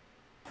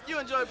 You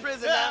enjoy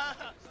prison, huh?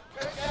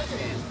 Kirk got a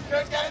jam.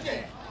 Kirk got a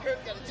jam.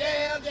 Kirk got a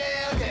jam,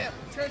 jam, jam.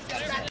 Kirk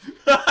got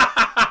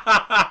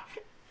a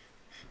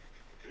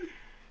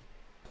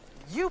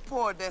You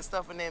poured that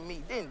stuff in that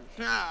meat, didn't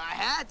you? Nah, I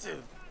had to.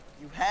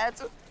 You had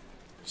to?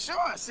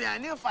 Sure. See, I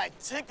knew if I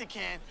took the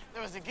can,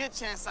 there was a good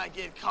chance I'd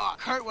get caught.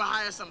 Kurt would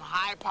hire some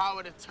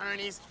high-powered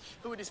attorneys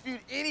who would dispute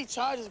any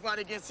charges brought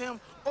against him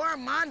or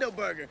Mondo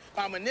Burger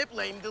by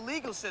manipulating the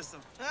legal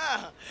system.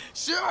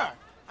 Sure.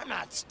 I'm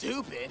not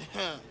stupid.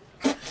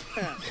 Well,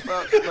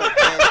 look,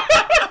 man,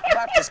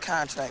 about this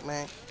contract,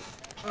 man.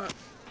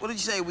 What did you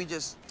say? We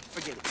just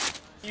forget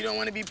it. You don't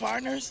want to be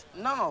partners?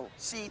 No.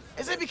 See,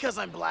 is it because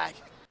I'm black?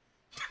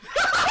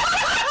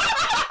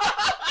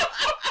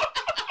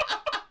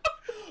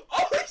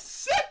 Holy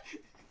shit!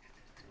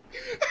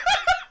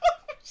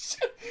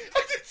 Shit!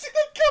 I didn't see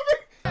that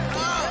coming!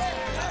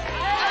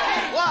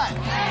 What?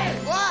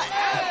 What?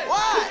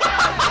 What?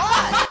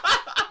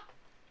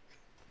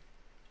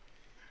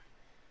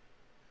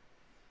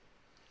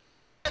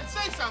 What?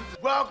 Say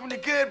something. Welcome to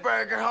Good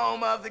Burger,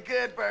 home of the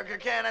Good Burger.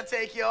 Can I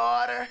take your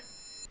order?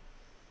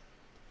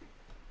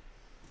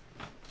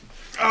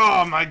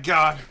 Oh my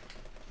god.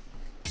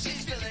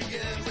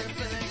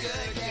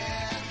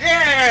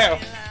 Yeah!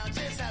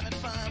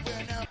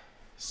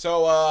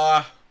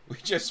 So, we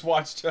just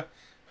watched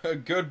a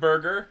Good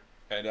Burger,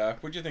 and,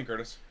 what'd you think,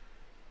 Curtis?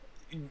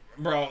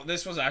 Bro,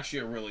 this was actually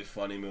a really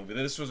funny movie.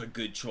 This was a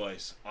good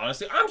choice.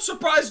 Honestly, I'm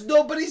surprised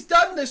nobody's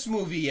done this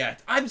movie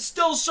yet. I'm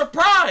still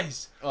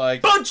surprised.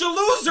 Like, bunch of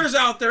losers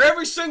out there,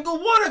 every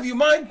single one of you,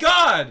 my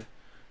god.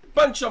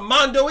 Bunch of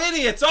Mondo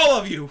idiots, all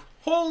of you.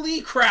 Holy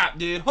crap,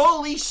 dude.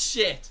 Holy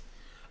shit.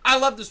 I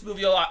love this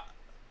movie a lot.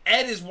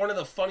 Ed is one of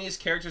the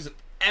funniest characters I've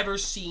ever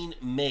seen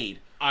made.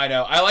 I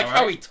know. I like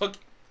how he took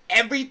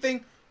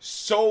everything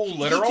so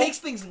literal. He takes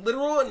things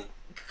literal and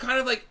kind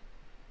of like,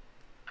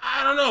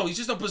 I don't know, he's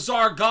just a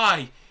bizarre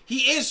guy.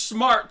 He is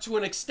smart to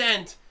an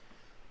extent,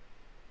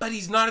 but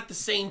he's not at the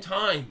same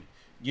time.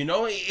 You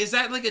know, is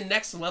that like a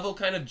next level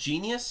kind of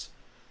genius?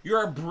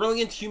 You're a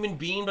brilliant human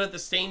being, but at the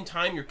same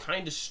time, you're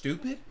kind of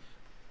stupid?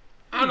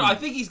 I don't know, I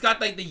think he's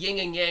got like the yin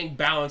and yang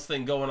balance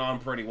thing going on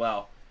pretty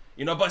well.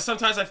 You know, but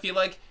sometimes I feel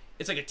like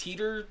it's like a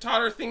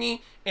teeter-totter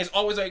thingy, and it's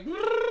always like,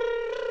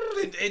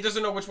 it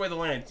doesn't know which way to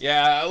land.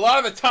 Yeah, a lot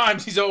of the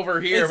times he's over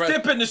here. It's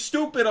dipping to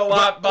stupid a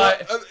lot,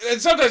 but and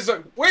sometimes it's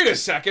like, wait a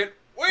second.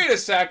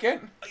 Ed's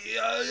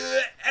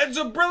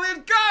a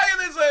brilliant guy,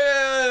 and it's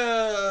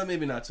like,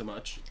 maybe not so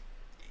much.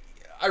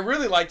 I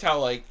really liked how,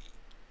 like,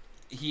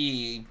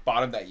 he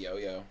bought him that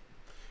yo-yo.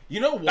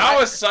 You know what? That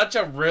was such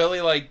a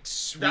really, like,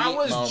 sweet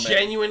moment. That was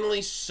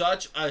genuinely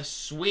such a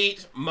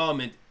sweet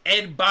moment.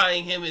 Ed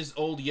buying him his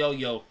old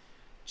yo-yo.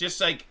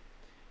 Just like,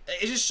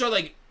 it just showed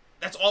like,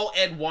 that's all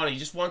Ed wanted. He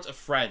just wants a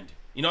friend.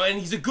 You know, and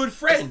he's a good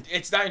friend.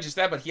 It's not just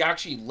that, but he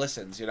actually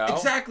listens, you know?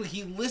 Exactly.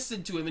 He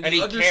listened to him. And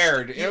he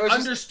cared. He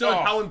understood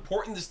how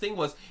important this thing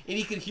was. And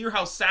he could hear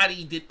how sad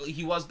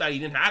he was that he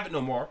didn't have it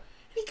no more.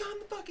 And he got him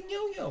the fucking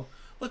yo-yo.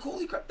 Like,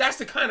 holy crap. That's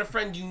the kind of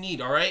friend you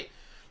need, alright?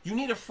 You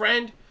need a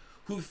friend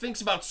who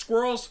thinks about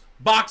squirrels,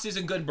 boxes,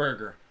 and Good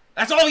Burger.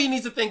 That's all you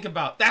need to think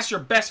about. That's your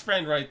best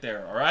friend right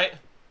there, alright?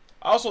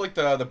 I also like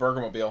the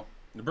Burgermobile.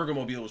 The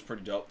Burgermobile was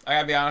pretty dope. I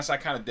gotta be honest, I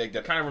kind of digged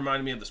it. Kind of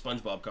reminded me of the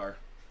SpongeBob car.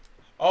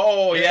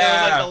 Oh,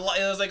 yeah.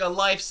 It was like a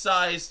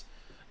life-size,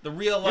 the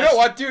real life. You know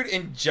what, dude?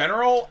 In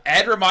general,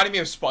 Ed reminded me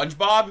of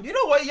SpongeBob. You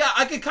know what? Yeah,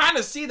 I could kind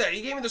of see that.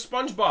 He gave me the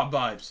SpongeBob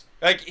vibes.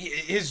 Like,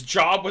 his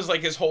job was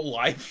like his whole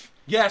life.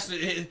 Yes,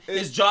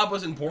 his job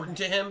was important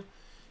to him.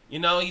 You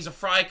know, he's a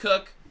fry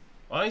cook.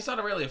 Well, he's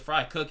not really a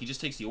fry cook. He just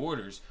takes the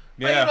orders.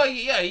 But, yeah. You know,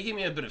 yeah, he gave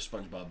me a bit of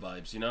SpongeBob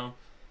vibes, you know?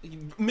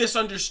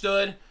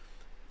 Misunderstood.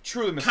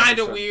 Truly misunderstood.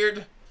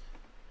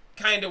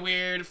 Kind of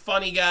weird.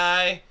 Funny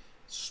guy.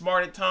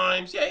 Smart at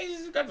times. Yeah,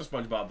 he's got the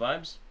SpongeBob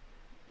vibes.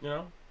 You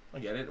know? I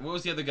get it. What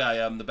was the other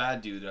guy? The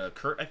bad dude.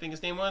 Kurt, I think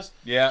his name was?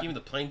 Yeah. Gave me the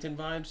Plankton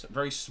vibes.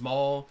 Very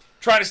small.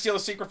 Tried to steal the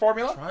secret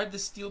formula? Tried to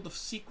steal the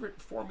secret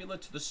formula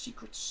to the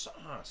secret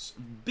sauce.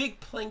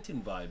 Big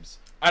Plankton vibes.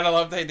 I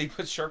love that they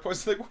put shark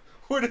voice. Like,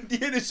 what did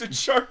the innocent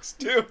sharks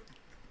do?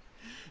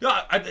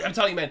 No, I'm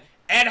telling you, man.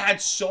 Ed had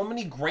so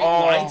many great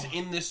lines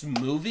in this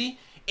movie.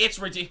 It's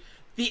ridiculous.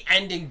 The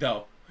ending,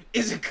 though.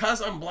 Is it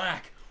 'cause I'm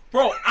black?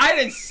 Bro, I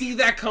didn't see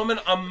that coming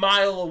a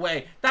mile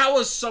away. That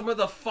was one of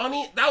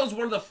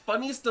the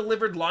funniest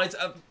delivered lines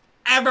I've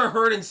ever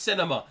heard in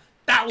cinema.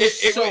 That was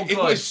so good. It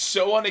was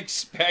so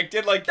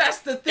unexpected. Like, that's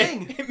the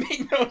thing. It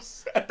made no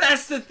sense.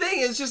 That's the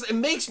thing. It's just, it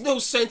makes no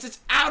sense. It's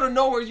out of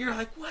nowhere. You're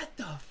like, what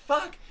the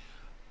fuck?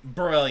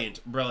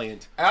 Brilliant,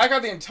 brilliant. And I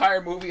got the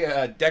entire movie.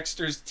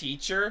 Dexter's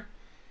teacher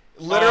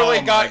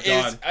literally got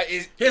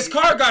his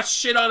car got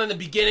shit on in the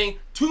beginning.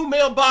 2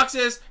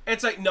 mailboxes, and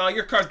it's like, no,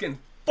 your car's getting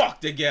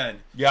fucked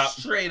again. Yeah,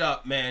 straight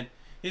up, man.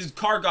 His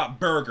car got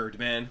burgered,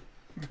 man.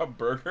 Got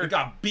burgered. It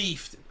got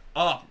beefed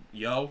up,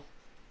 yo.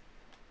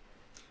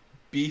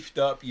 Beefed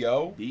up,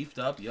 yo. Beefed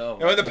up, yo.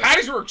 And when the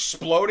patties were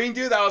exploding,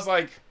 dude, that was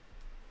like,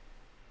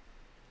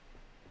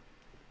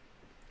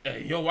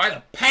 hey, yo, why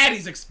the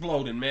patties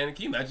exploding, man?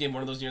 Can you imagine having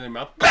one of those near their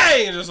mouth?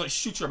 Bang! And just like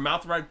shoot your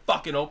mouth right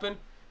fucking open.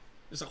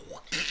 It's like,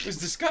 what? It was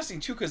disgusting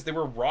too because they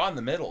were raw in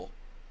the middle.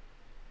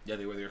 Yeah,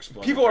 they were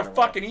exploding. People are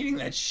fucking eating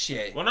that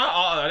shit. Well, not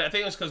all. I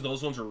think it was because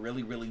those ones were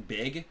really, really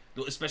big,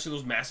 especially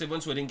those massive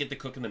ones. So I didn't get to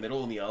cook in the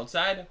middle and the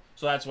outside.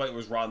 So that's why it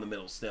was raw in the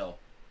middle still.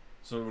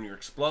 So when you're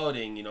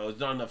exploding, you know,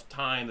 there's not enough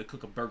time to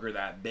cook a burger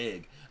that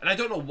big. And I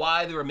don't know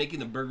why they were making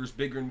the burgers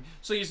bigger.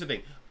 So here's the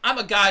thing. I'm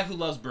a guy who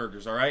loves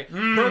burgers, all right?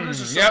 Burgers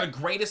are some of the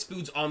greatest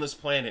foods on this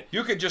planet.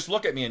 You could just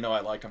look at me and know I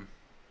like them.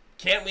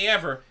 Can't we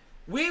ever?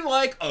 We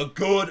like a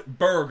good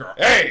burger.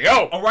 Hey,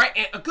 yo! All right?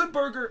 And a good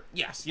burger,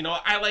 yes. You know,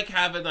 I like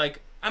having,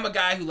 like, I'm a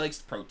guy who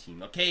likes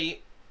protein,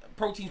 okay?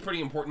 Protein's pretty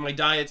important in my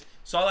diet.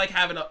 So I like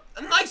having a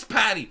nice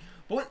patty.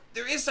 But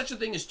there is such a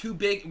thing as too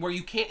big where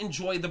you can't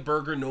enjoy the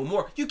burger no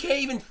more. You can't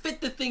even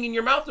fit the thing in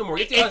your mouth no more.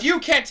 If you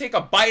can't take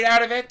a bite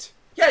out of it...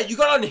 Yeah, you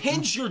gotta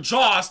unhinge your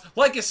jaws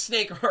like a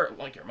snake, or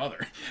like your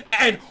mother,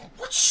 and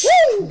whoosh,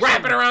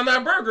 wrap it around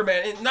that burger,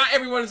 man. And not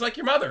everyone is like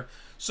your mother.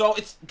 So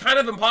it's kind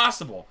of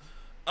impossible.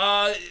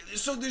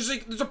 So there's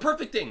a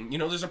perfect thing. You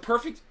know, there's a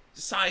perfect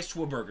size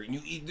to a burger.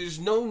 There's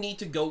no need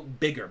to go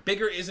bigger.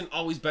 Bigger isn't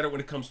always better when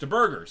it comes to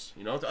burgers.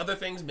 You know, to other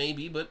things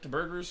maybe, but to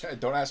burgers... Yeah,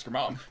 don't ask your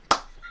mom.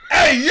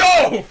 Hey,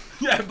 yo!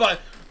 Yeah, but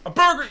a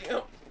burger, you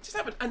know, just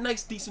have a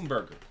nice, decent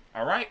burger,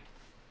 all right?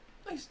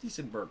 Nice,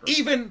 decent burger.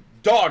 Even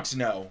dogs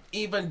know.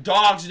 Even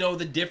dogs know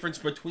the difference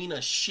between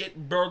a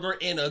shit burger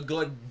and a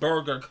good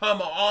burger.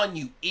 Come on,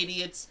 you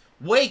idiots.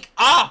 Wake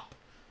up!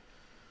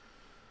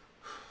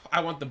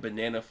 I want the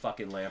banana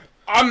fucking lamp.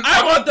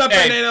 I want the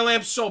banana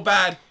lamp so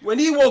bad. When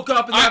he woke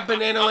up in that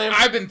banana lamp...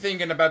 I've been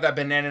thinking about that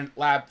banana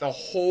lamp the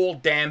whole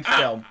damn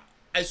film.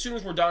 As soon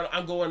as we're done,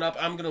 I'm going up.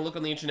 I'm going to look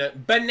on the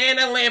internet.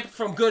 Banana lamp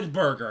from Good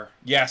Burger.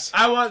 Yes.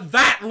 I want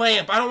that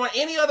lamp. I don't want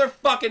any other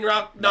fucking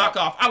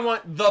knockoff. I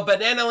want the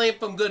banana lamp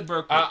from Good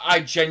Burger. I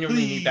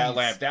genuinely need that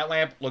lamp. That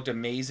lamp looked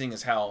amazing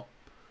as hell.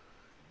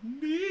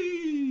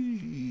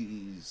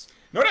 Please.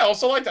 You know what I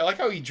also liked? I like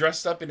how he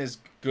dressed up in his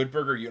Good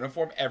Burger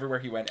uniform everywhere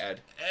he went,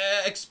 Ed.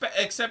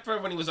 Except for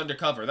when he was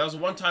undercover. That was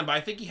one time, but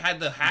I think he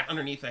had the hat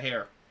underneath the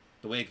hair.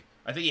 The wig.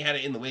 I think he had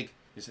it in the wig.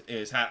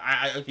 His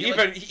hat. He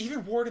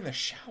even wore it in the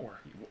shower.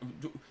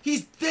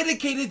 He's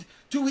dedicated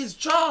to his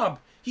job.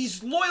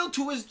 He's loyal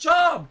to his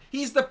job.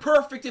 He's the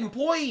perfect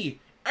employee.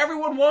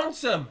 Everyone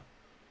wants him.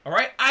 All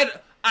right?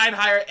 I'd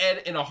hire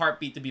Ed in a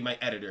heartbeat to be my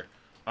editor.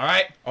 All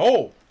right?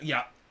 Oh.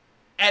 Yeah.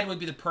 Ed would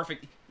be the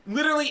perfect...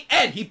 Literally,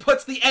 Ed. He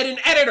puts the Ed in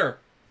editor.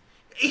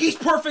 He's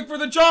perfect for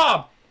the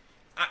job.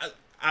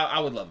 I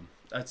would love him.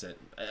 That's it.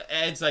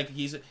 Ed's like,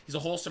 he's a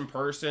wholesome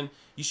person.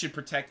 You should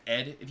protect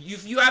Ed.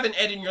 If you have an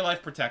Ed in your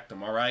life, protect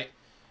them, all right?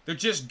 They're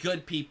just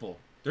good people.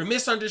 They're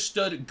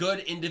misunderstood, good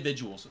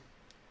individuals.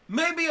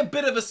 Maybe a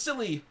bit of a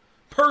silly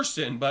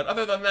person, but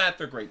other than that,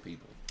 they're great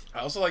people. I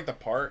also like the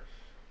part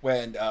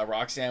when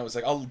Roxanne was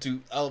like,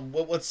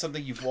 what's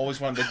something you've always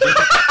wanted to do?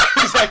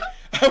 He's like,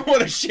 I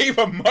want to shave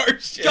a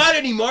Martian. Got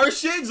any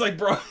Martians? Like,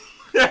 bro,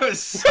 that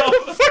was so...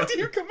 How the fuck do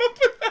you come up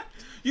with that?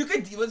 You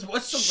could...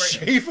 What's so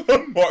great? Shave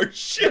a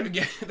Martian.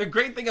 The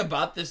great thing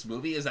about this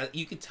movie is that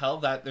you could tell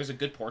that there's a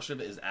good portion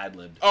of it is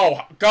ad-libbed.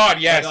 Oh, God,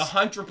 yes.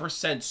 Like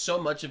 100%. So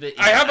much of it is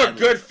I have ad-libbed. a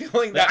good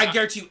feeling that... I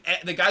guarantee you,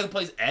 the guy who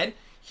plays Ed,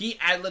 he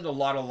ad-libbed a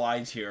lot of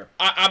lines here.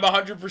 I'm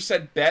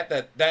 100% bet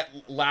that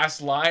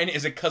last line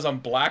is it because I'm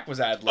black was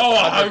ad-libbed.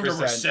 Oh,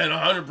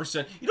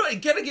 100%. You know,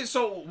 again,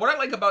 so what I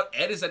like about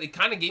Ed is that it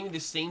kind of gave me the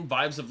same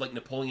vibes of, like,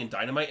 Napoleon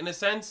Dynamite in a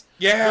sense.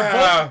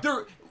 Yeah.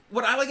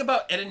 What I like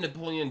about Ed and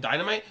Napoleon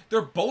Dynamite,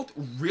 they're both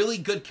really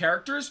good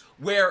characters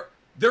where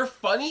they're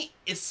funny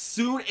as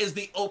soon as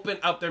they open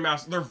up their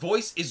mouths. Their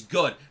voice is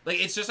good.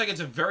 Like, it's just like it's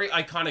a very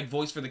iconic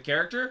voice for the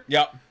character.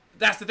 Yep.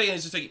 That's the thing.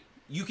 It's just like,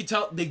 you can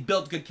tell they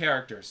built good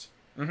characters.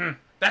 Mm-hmm.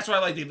 That's why I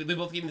like. They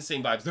both give me the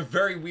same vibes. They're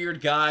very weird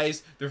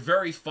guys. They're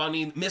very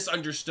funny,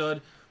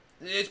 misunderstood.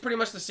 It's pretty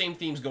much the same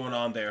themes going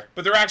on there.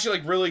 But they're actually,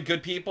 like, really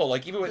good people.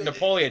 Like, even with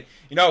Napoleon,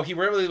 you know, he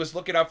really was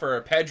looking out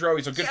for Pedro.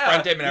 He's a good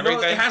friend to him and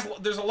everything.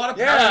 There's a lot of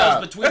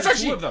parallels between the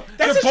two of them.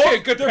 That's actually a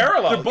good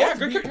parallel. They're both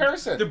good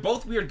comparison. They're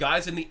both weird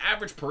guys, and the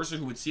average person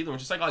who would see them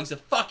was just like, oh, he's a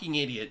fucking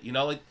idiot. You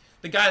know, like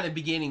the guy in the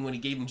beginning when he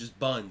gave him just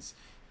buns.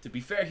 To be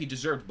fair, he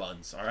deserved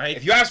buns, all right?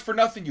 If you ask for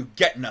nothing, you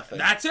get nothing.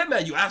 That's it,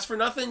 man. You ask for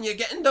nothing, you're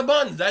getting the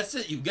buns. That's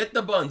it. You get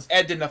the buns.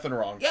 Ed did nothing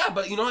wrong. Yeah,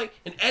 but you know what?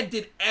 And Ed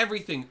did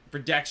everything for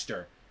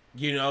Dexter.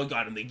 You know,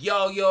 got him the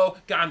yo-yo,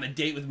 got him the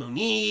date with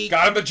Monique.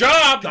 Got him the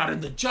job. Got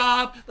him the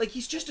job. Like,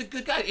 he's just a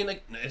good guy. And,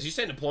 like, as you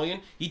said, Napoleon,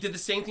 he did the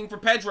same thing for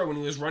Pedro when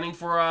he was running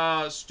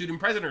for student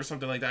president or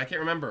something like that. I can't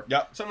remember.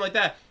 Yep. Something like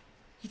that.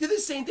 He did the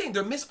same thing.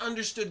 They're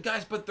misunderstood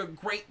guys, but they're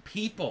great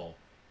people.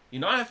 You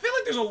know, I feel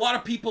like there's a lot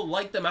of people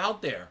like them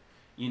out there.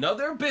 You know,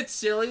 they're a bit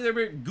silly, they're a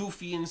bit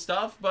goofy and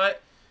stuff,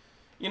 but,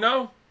 you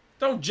know,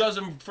 don't judge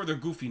them for their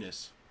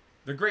goofiness.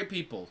 They're great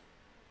people.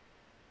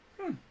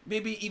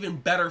 Maybe even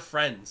better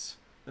friends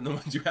than the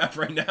ones you have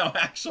right now,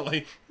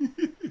 actually.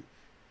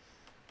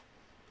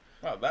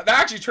 Wow, that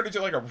actually turned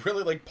into like a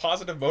really like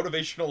positive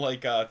motivational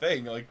like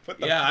thing. Like, what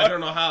the fuck? I don't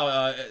know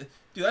how.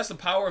 Dude, that's the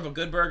power of a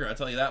good burger. I'll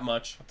tell you that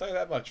much. I'll tell you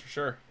that much for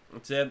sure.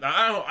 That's it.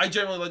 I don't know. I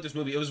generally like this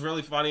movie. It was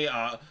really funny.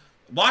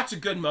 Lots of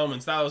good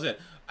moments. That was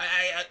it.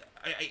 I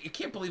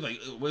can't believe, like,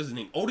 what is his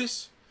name?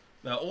 Otis,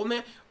 the old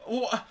man.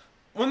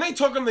 When they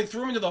took him, they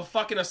threw him into the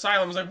fucking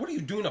asylum. I was like, what are you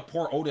doing to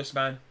poor Otis,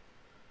 man?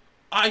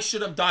 I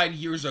should have died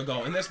years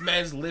ago, and this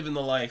man's living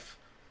the life.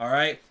 All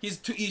right, he's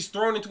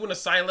thrown into an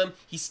asylum.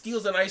 He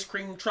steals an ice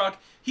cream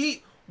truck.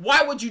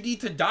 Why would you need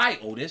to die,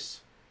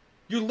 Otis?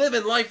 You're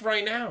living life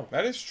right now.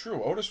 That is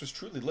true. Otis was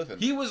truly living.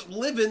 He was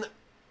living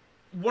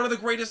one of the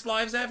greatest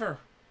lives ever,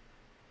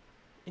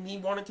 and he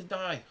wanted to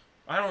die.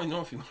 I don't even know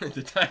if he wanted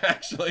to die,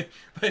 actually,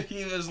 but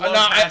he was. No,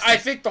 I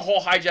think the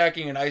whole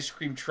hijacking an ice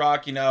cream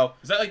truck, you know,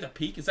 is that like the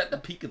peak? Is that the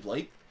peak of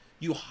life?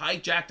 You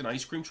hijacked an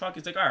ice cream truck.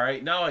 It's like, all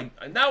right, now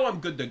I'm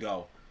good to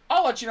go.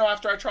 I'll let you know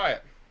after I try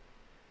it.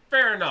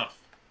 Fair enough.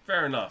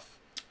 Fair enough.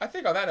 I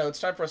think on that note, it's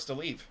time for us to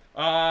leave.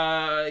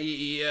 Yeah.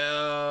 You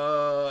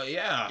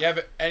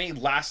have any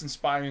last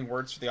inspiring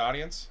words for the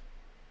audience?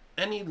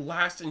 Any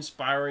last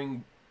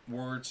inspiring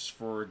words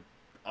for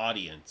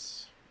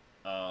audience?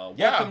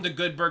 Welcome to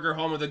Good Burger,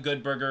 home of the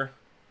Good Burger.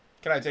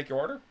 Can I take your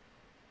order?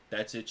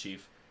 That's it,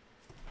 Chief.